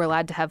they were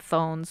allowed to have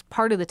phones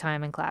part of the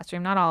time in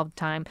classroom, not all of the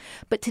time,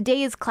 but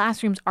today's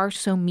classrooms are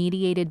so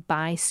mediated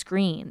by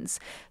screens.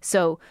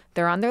 So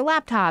they're on their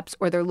laptops,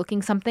 or they're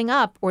looking something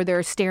up, or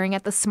they're staring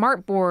at the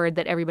smart board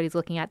that everybody's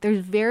looking at.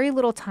 There's very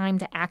little time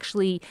to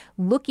actually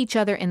look each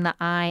other in the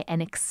eye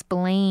and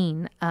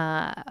explain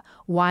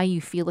why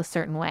you feel a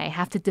certain way,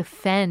 have to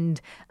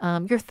defend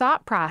your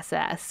thought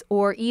process,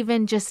 or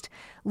even just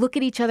look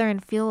at each other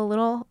and feel a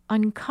little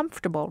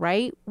uncomfortable,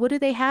 right? What do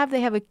they have?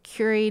 They have a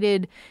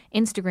curated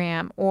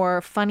Instagram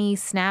or funny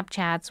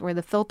Snapchats where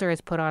the filter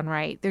is put on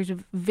right.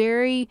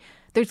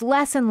 There's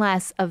less and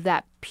less of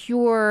that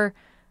pure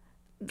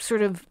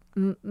sort of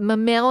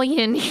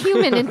mammalian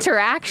human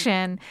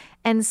interaction.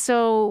 And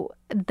so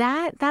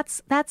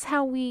that's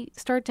how we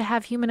start to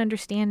have human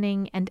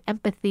understanding and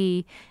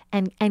empathy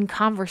and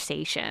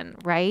conversation,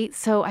 right?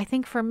 So I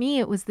think for me,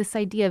 it was this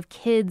idea of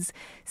kids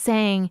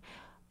saying,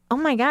 oh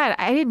my God,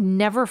 I had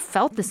never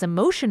felt this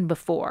emotion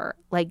before.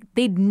 Like,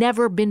 they'd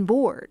never been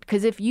bored.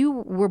 Because if you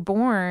were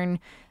born,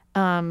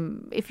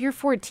 if you're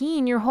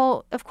 14,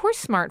 of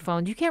course,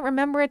 smartphones. You can't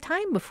remember a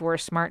time before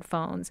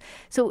smartphones.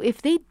 So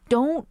if they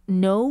don't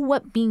know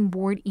what being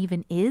bored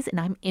even is, and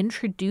I'm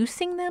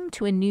introducing them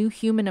to a new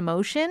human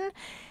emotion,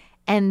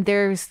 and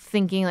they're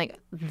thinking like,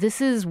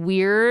 this is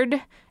weird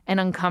and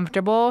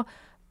uncomfortable,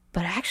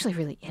 but actually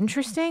really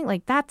interesting.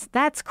 Like,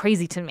 that's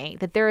crazy to me,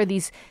 that there are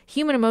these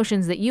human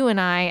emotions that you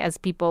and I, as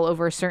people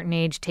over a certain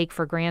age, take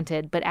for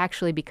granted. But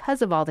actually,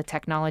 because of all the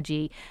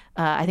technology,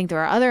 I think there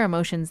are other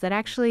emotions that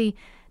actually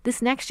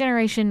this next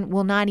generation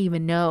will not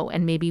even know.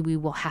 And maybe we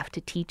will have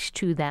to teach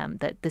to them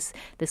that this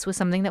was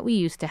something that we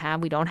used to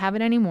have. We don't have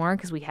it anymore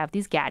because we have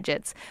these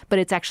gadgets, but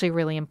it's actually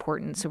really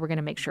important. So we're going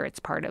to make sure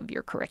it's part of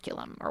your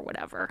curriculum or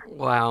whatever.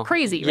 Wow.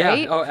 Crazy, yeah.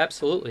 right? Oh,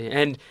 absolutely.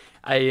 And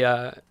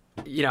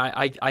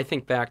I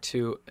think back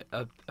to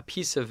a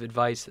piece of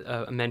advice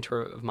a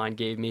mentor of mine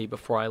gave me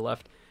before I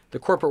left the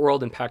corporate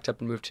world and packed up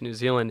and moved to New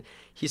Zealand.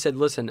 He said,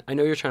 listen, I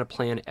know you're trying to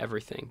plan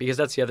everything, because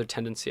that's the other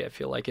tendency I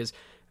feel like is,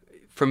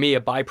 for me,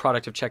 a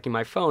byproduct of checking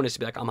my phone is to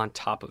be like, I'm on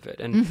top of it.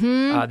 And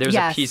there's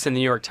a piece in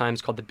the New York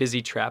Times called The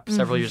Busy Trap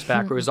several years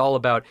back, where it was all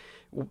about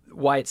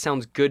why it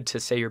sounds good to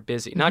say you're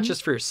busy, not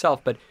just for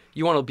yourself, but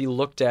you want to be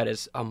looked at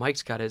as, oh,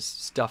 Mike's got his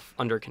stuff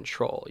under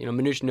control.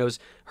 Manoush knows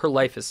her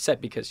life is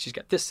set because she's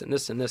got this and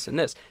this and this and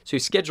this. So you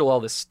schedule all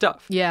this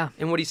stuff. Yeah.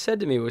 And what he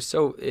said to me was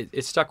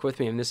it stuck with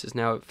me. And this is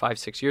now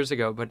 5-6 years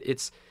ago, but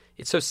it's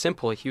so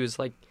simple. He was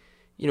like,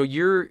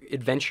 your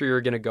adventure you're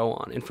going to go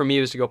on. And for me,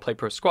 it was to go play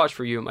pro squash.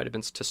 For you, it might have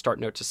been to start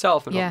Note to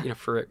Self. And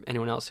for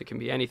anyone else, it can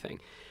be anything.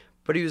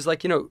 But he was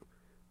like,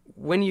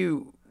 when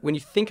you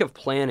think of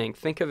planning,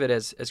 think of it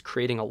as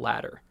creating a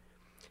ladder.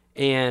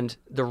 And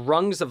the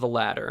rungs of the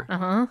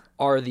ladder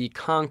are the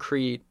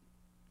concrete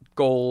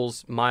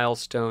goals,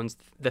 milestones,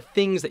 the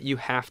things that you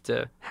have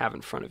to have in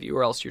front of you,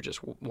 or else you're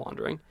just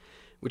wandering,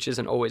 which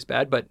isn't always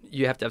bad, but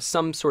you have to have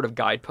some sort of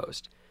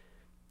guidepost.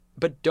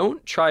 But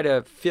don't try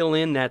to fill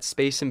in that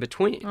space in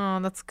between.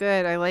 Oh, that's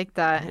good. I like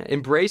that.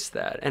 Embrace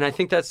that. And I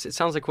think it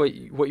sounds like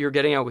what you're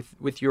getting at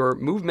with your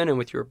movement and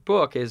with your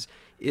book is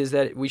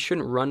that we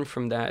shouldn't run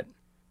from that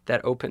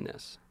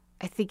openness.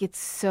 I think it's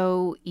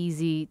so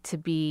easy to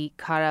be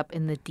caught up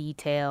in the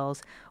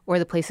details or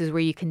the places where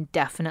you can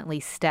definitely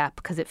step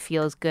because it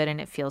feels good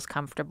and it feels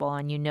comfortable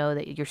and you know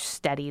that you're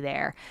steady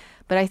there.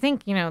 But I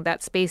think,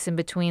 that space in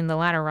between the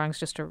ladder rungs,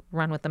 just to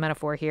run with the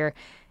metaphor here,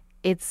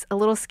 it's a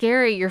little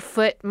scary. Your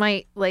foot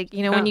might,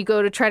 when you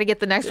go to try to get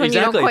the next one,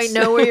 exactly. You don't quite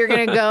know where you're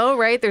going to go,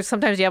 right?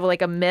 Sometimes you have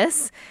a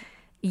miss.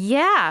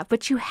 Yeah,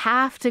 but you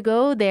have to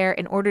go there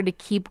in order to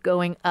keep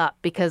going up,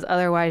 because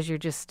otherwise you're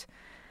just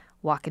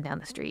walking down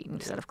the street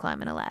instead of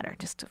climbing a ladder,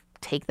 just to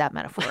take that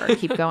metaphor,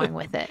 keep going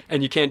with it.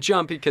 And you can't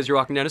jump because you're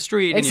walking down a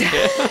street. And you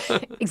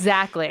can't.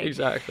 Exactly.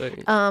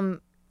 Exactly.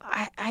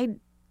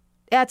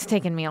 That's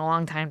taken me a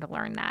long time to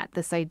learn that,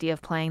 this idea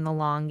of playing the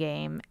long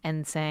game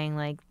and saying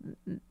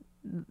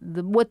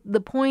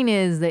the point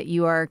is that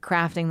you are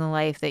crafting the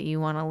life that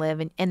you want to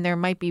live, and there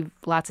might be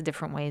lots of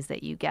different ways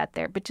that you get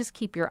there, but just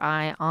keep your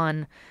eye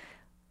on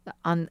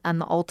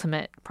the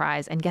ultimate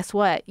prize. And guess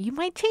what? You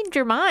might change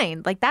your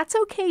mind. That's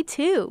okay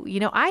too.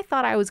 I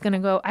thought I was going to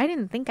go, I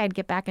didn't think I'd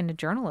get back into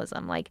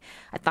journalism. I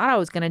thought I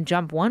was going to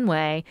jump one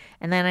way,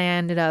 and then I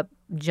ended up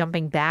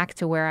jumping back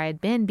to where I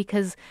had been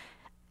because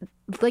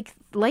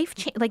life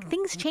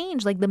things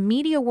changed. The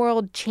media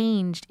world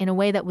changed in a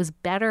way that was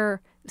better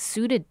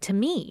suited to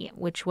me,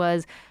 which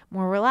was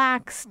more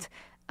relaxed,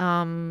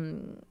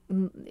 more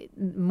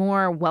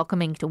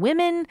welcoming to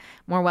women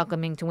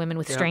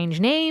with strange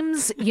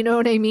names. You know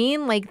what I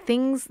mean?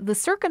 The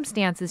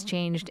circumstances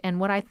changed, and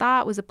what I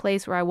thought was a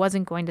place where I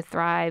wasn't going to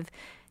thrive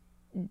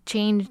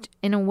changed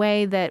in a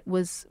way that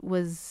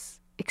was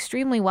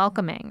extremely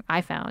welcoming,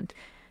 I found.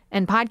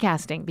 And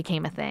podcasting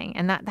became a thing,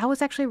 and that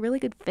was actually a really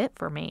good fit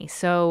for me.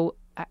 So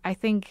I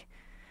think,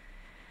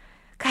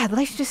 God,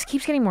 life just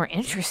keeps getting more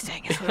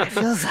interesting, is what it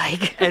feels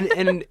like.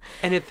 and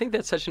I think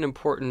that's such an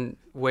important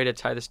way to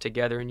tie this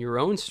together in your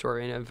own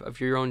story and of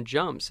your own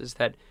jumps, is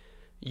that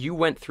you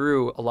went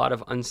through a lot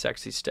of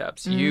unsexy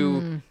steps.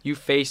 You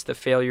faced the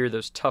failure,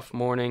 those tough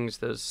mornings,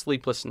 those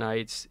sleepless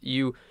nights.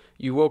 You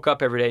woke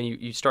up every day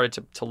and you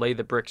started to lay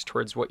the bricks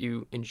towards what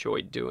you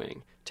enjoyed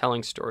doing,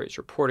 telling stories,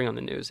 reporting on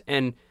the news.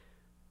 And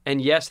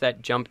yes,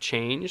 that jump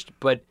changed,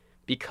 but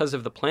because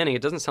of the planning,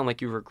 it doesn't sound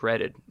like you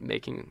regretted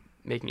making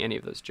any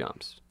of those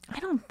jumps.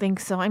 I don't think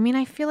so. I mean,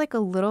 I feel like a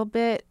little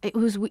bit.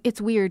 It's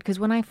weird because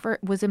when I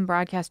first was in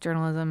broadcast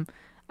journalism,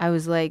 I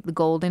was the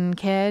golden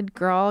kid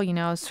girl,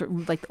 sort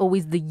of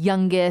always the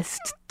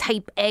youngest,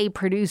 type A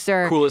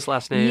producer. Coolest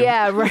last name.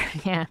 Yeah,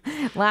 right. Yeah,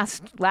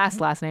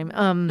 last name.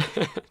 And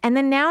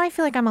then now I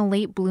feel like I'm a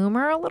late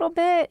bloomer a little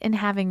bit, and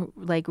having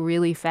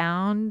really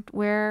found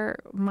where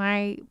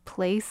my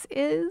place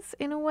is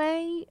in a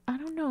way. I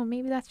don't know.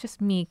 Maybe that's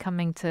just me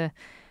coming to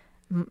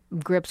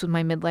grips with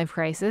my midlife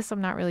crisis.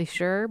 I'm not really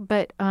sure,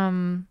 but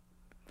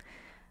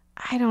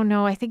I don't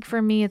know. I think for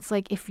me, it's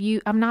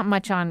I'm not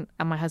much on,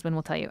 my husband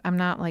will tell you, I'm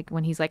not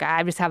when he's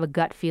I just have a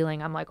gut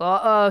feeling. I'm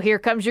oh, here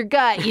comes your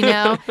gut,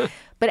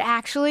 But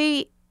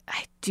actually,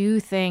 I do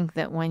think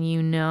that when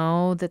you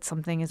know that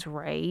something is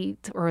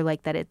right, or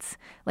that it's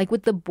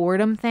with the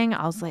boredom thing,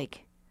 I was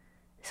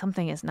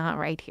something is not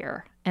right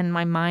here. And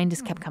my mind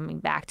just kept coming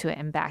back to it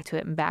and back to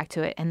it and back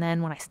to it. And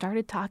then when I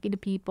started talking to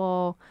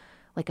people,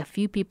 a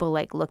few people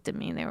looked at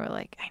me and they were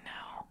I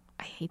know,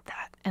 I hate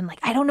that. And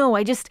I don't know,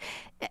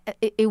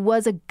 it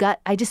was a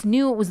gut. I just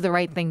knew it was the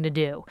right thing to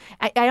do.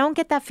 I don't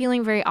get that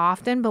feeling very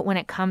often, but when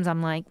it comes,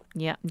 I'm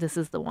yeah, this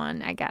is the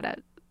one. I gotta,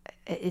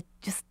 it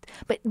just,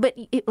 but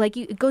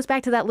it goes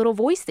back to that little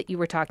voice that you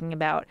were talking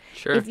about.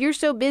 Sure. If you're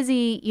so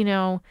busy,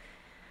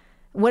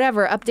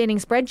 whatever, updating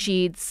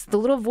spreadsheets, the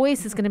little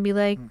voice is going to be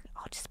oh,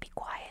 just be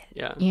quiet.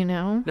 Yeah. You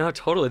know? No,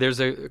 totally. There's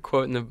a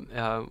quote in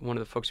the one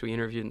of the folks we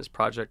interviewed in this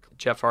project,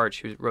 Jeff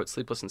Arch, who wrote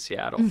Sleepless in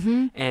Seattle.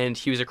 And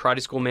he was a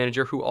karate school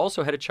manager who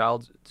also had a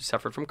child who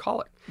suffered from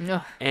colic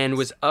and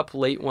was up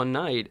late one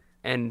night.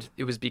 And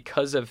it was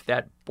because of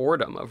that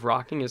boredom of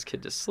rocking his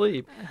kid to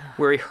sleep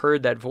where he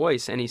heard that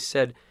voice. And he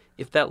said,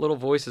 if that little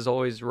voice is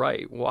always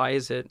right, why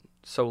is it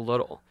so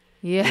little?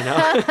 Yeah, you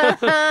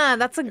know?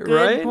 That's a good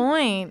right?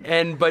 point.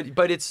 And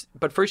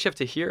but first you have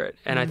to hear it,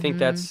 and I think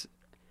that's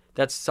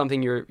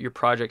something your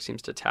project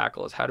seems to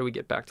tackle is how do we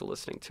get back to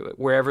listening to it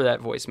wherever that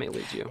voice may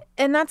lead you.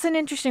 And that's an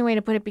interesting way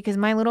to put it because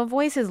my little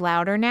voice is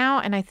louder now,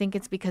 and I think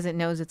it's because it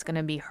knows it's going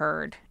to be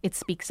heard. It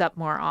speaks up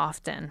more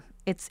often.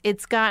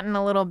 It's gotten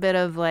a little bit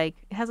of like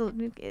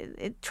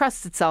it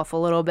trusts itself a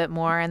little bit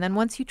more, and then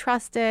once you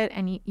trust it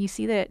and you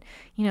see that,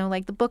 you know,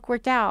 like the book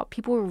worked out,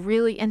 people were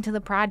really into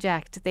the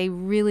project. They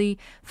really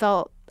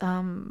felt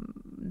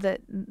that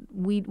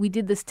we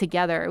did this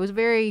together. It was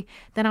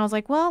then I was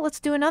like, well, let's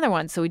do another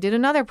one. So we did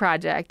another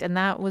project, and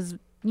that was,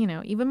 you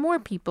know, even more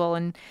people,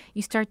 and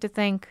you start to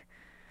think,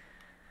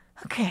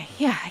 okay,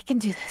 yeah, I can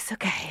do this.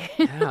 Okay.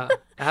 Yeah,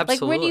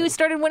 absolutely. Like when you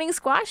started winning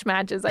squash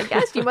matches, I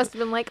guess you must have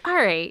been like, all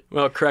right.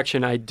 Well,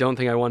 correction, I don't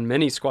think I won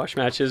many squash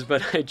matches,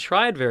 but I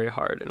tried very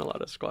hard in a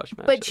lot of squash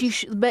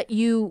matches. But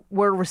you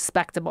were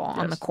respectable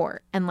on the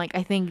court. And like,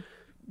 I think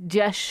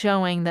just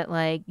showing that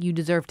like you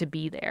deserve to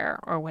be there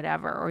or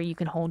whatever, or you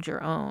can hold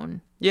your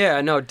own. Yeah,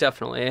 no,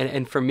 definitely.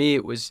 And for me,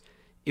 it was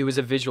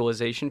a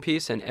visualization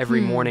piece. And every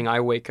morning I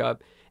wake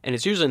up, and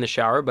it's usually in the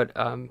shower, but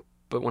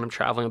when I'm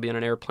traveling, I'll be on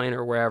an airplane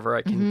or wherever,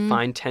 I can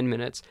find 10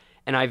 minutes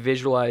and I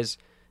visualize,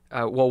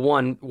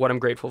 one, what I'm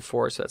grateful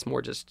for. So that's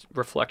more just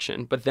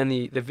reflection. But then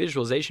the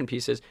visualization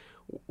piece is,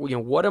 you know,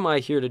 what am I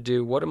here to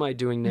do? What am I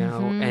doing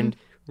now? And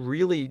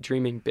really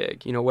dreaming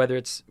big, you know, whether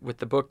it's with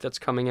the book that's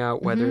coming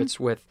out, whether it's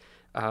with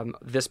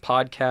this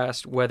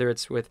podcast, whether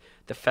it's with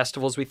the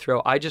festivals we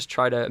throw. I just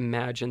try to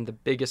imagine the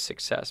biggest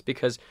success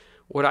because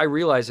what I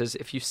realize is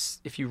if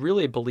you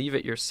really believe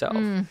it yourself,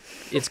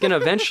 it's going to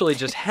eventually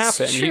just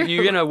happen.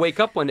 You're going to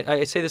wake up one day.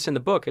 I say this in the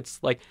book. It's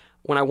like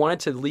when I wanted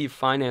to leave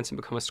finance and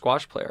become a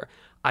squash player,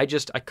 I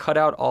cut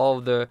out all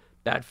of the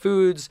bad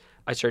foods.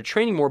 I started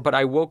training more, but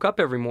I woke up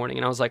every morning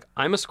and I was like,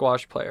 I'm a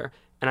squash player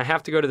and I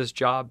have to go to this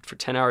job for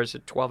 10 hours to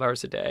 12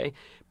 hours a day,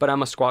 but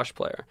I'm a squash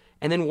player.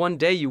 And then one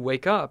day you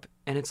wake up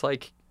and it's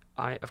like,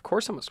 of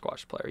course I'm a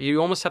squash player.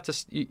 You almost have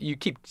to, you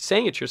keep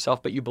saying it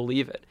yourself, but you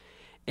believe it.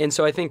 And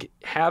so I think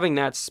having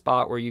that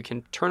spot where you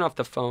can turn off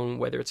the phone,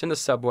 whether it's in the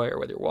subway or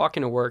whether you're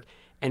walking to work,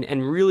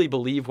 and really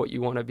believe what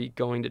you want to be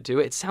going to do.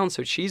 It sounds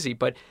so cheesy,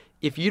 but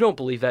if you don't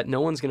believe that,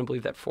 no one's going to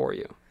believe that for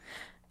you.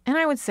 And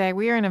I would say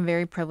we are in a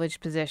very privileged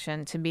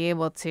position to be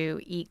able to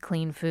eat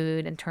clean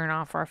food and turn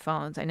off our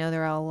phones. I know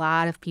there are a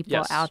lot of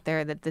people out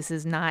there that this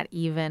is not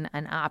even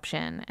an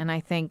option. And I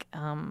think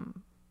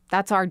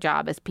that's our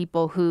job as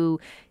people who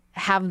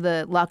have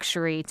the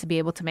luxury to be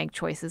able to make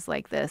choices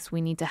like this.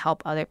 We need to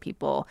help other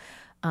people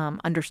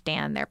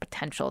understand their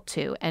potential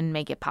too and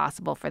make it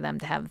possible for them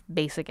to have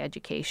basic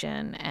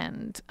education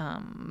and,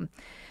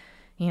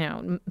 you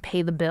know,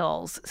 pay the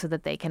bills so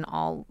that they can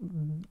all,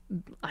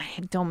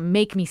 don't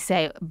make me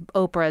say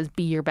Oprah's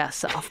be your best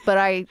self, but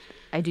I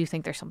do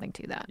think there's something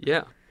to that.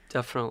 Yeah,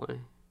 definitely.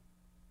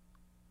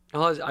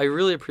 Well, I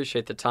really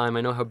appreciate the time.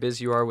 I know how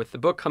busy you are with the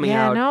book coming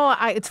out. Yeah, no,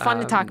 it's fun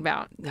to talk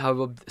about.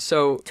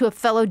 To a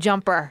fellow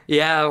jumper.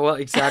 Yeah, well,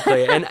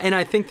 exactly. and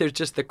I think there's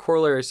just the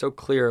corollary is so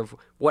clear of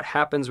what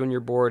happens when you're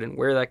bored and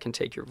where that can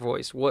take your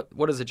voice. What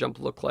does a jump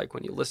look like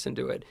when you listen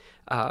to it?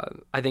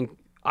 I think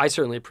I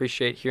certainly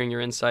appreciate hearing your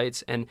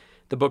insights, and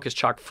the book is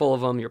chock full of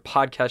them. Your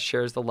podcast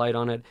shares the light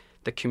on it.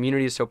 The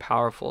community is so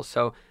powerful.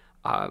 So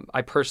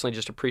I personally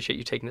just appreciate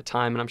you taking the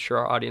time, and I'm sure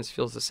our audience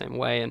feels the same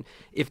way. And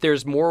if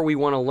there's more we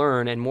want to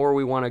learn and more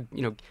we want to,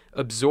 you know,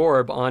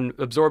 absorb on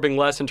absorbing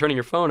less and turning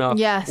your phone off,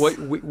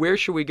 where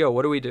should we go?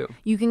 What do we do?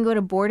 You can go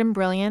to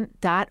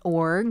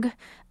boredandbrilliant.org.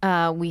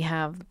 We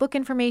have book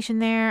information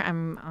there.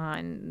 I'm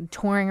on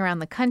touring around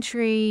the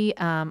country,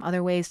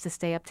 other ways to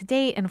stay up to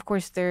date. And of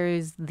course,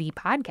 there's the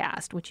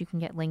podcast, which you can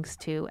get links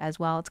to as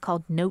well. It's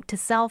called Note to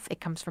Self.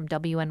 It comes from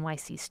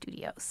WNYC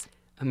Studios.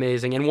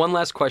 Amazing. And one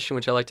last question,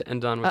 which I like to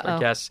end on with our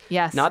guests.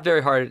 Yes. Not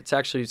very hard. It's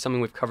actually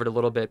something we've covered a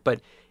little bit. But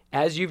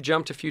as you've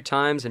jumped a few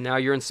times and now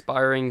you're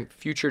inspiring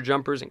future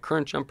jumpers and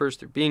current jumpers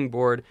through being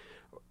bored,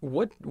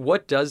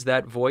 what does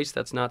that voice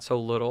that's not so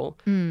little,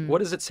 what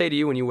does it say to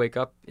you when you wake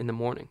up in the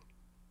morning?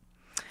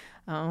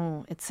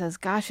 Oh, it says,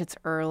 gosh, it's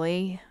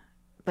early.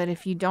 But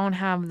if you don't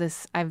have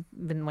this, I've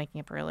been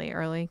waking up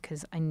early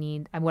because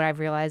what I've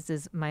realized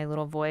is my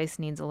little voice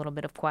needs a little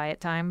bit of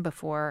quiet time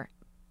before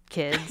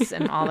kids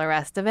and all the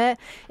rest of it.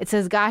 It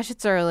says, gosh,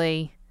 it's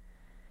early,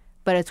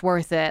 but it's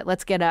worth it.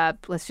 Let's get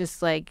up. Let's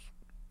just like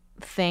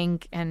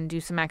think and do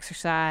some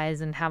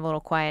exercise and have a little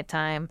quiet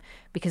time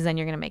because then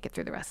you're going to make it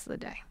through the rest of the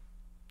day.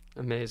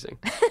 Amazing.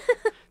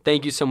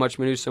 Thank you so much,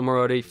 Manoush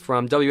Zomorodi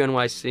from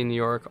WNYC New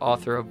York,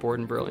 author of Bored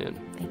and Brilliant.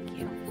 Thank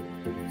you.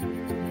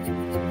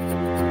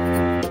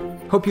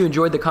 Hope you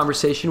enjoyed the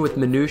conversation with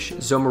Manoush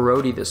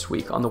Zomorodi this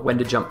week on the When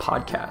to Jump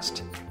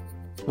podcast.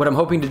 What I'm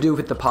hoping to do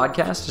with the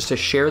podcast is to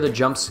share the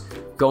jumps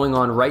going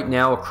on right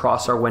now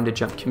across our When to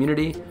Jump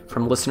community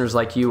from listeners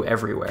like you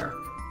everywhere.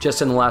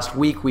 Just in the last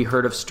week, we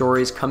heard of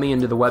stories coming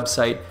into the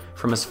website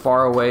from as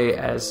far away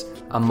as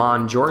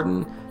Amman,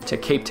 Jordan, to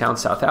Cape Town,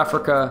 South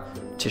Africa,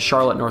 to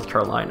Charlotte, North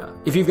Carolina.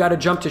 If you've got a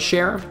jump to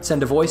share,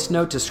 send a voice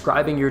note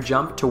describing your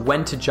jump to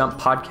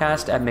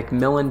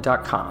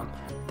whentojumppodcast@macmillan.com.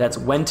 That's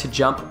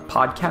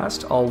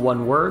whentojumppodcast, all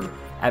one word,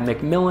 at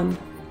Macmillan,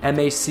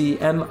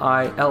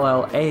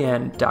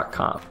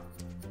 MACMILLAN.com.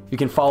 You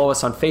can follow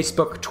us on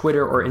Facebook,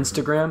 Twitter, or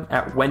Instagram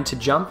at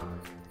whentojump,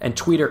 and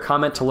tweet or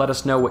comment to let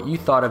us know what you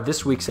thought of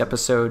this week's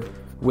episode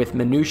with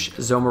Manoush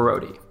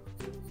Zomorodi.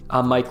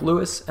 I'm Mike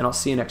Lewis, and I'll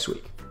see you next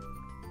week.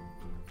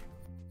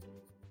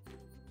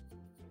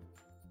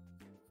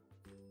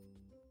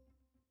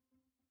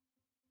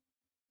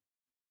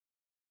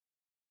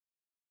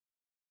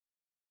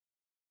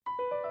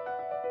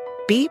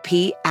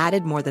 BP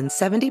added more than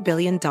 $70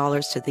 billion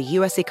to the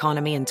U.S.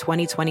 economy in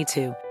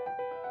 2022.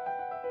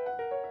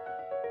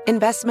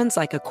 Investments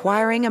like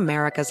acquiring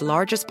America's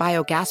largest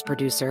biogas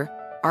producer,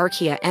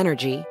 Archaea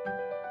Energy,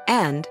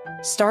 and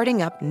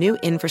starting up new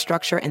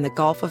infrastructure in the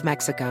Gulf of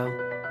Mexico.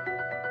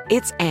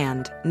 It's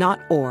and,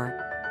 not or.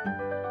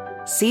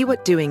 See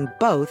what doing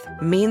both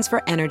means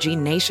for energy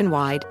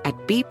nationwide at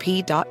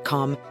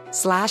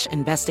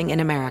bp.com/investing in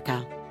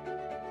America.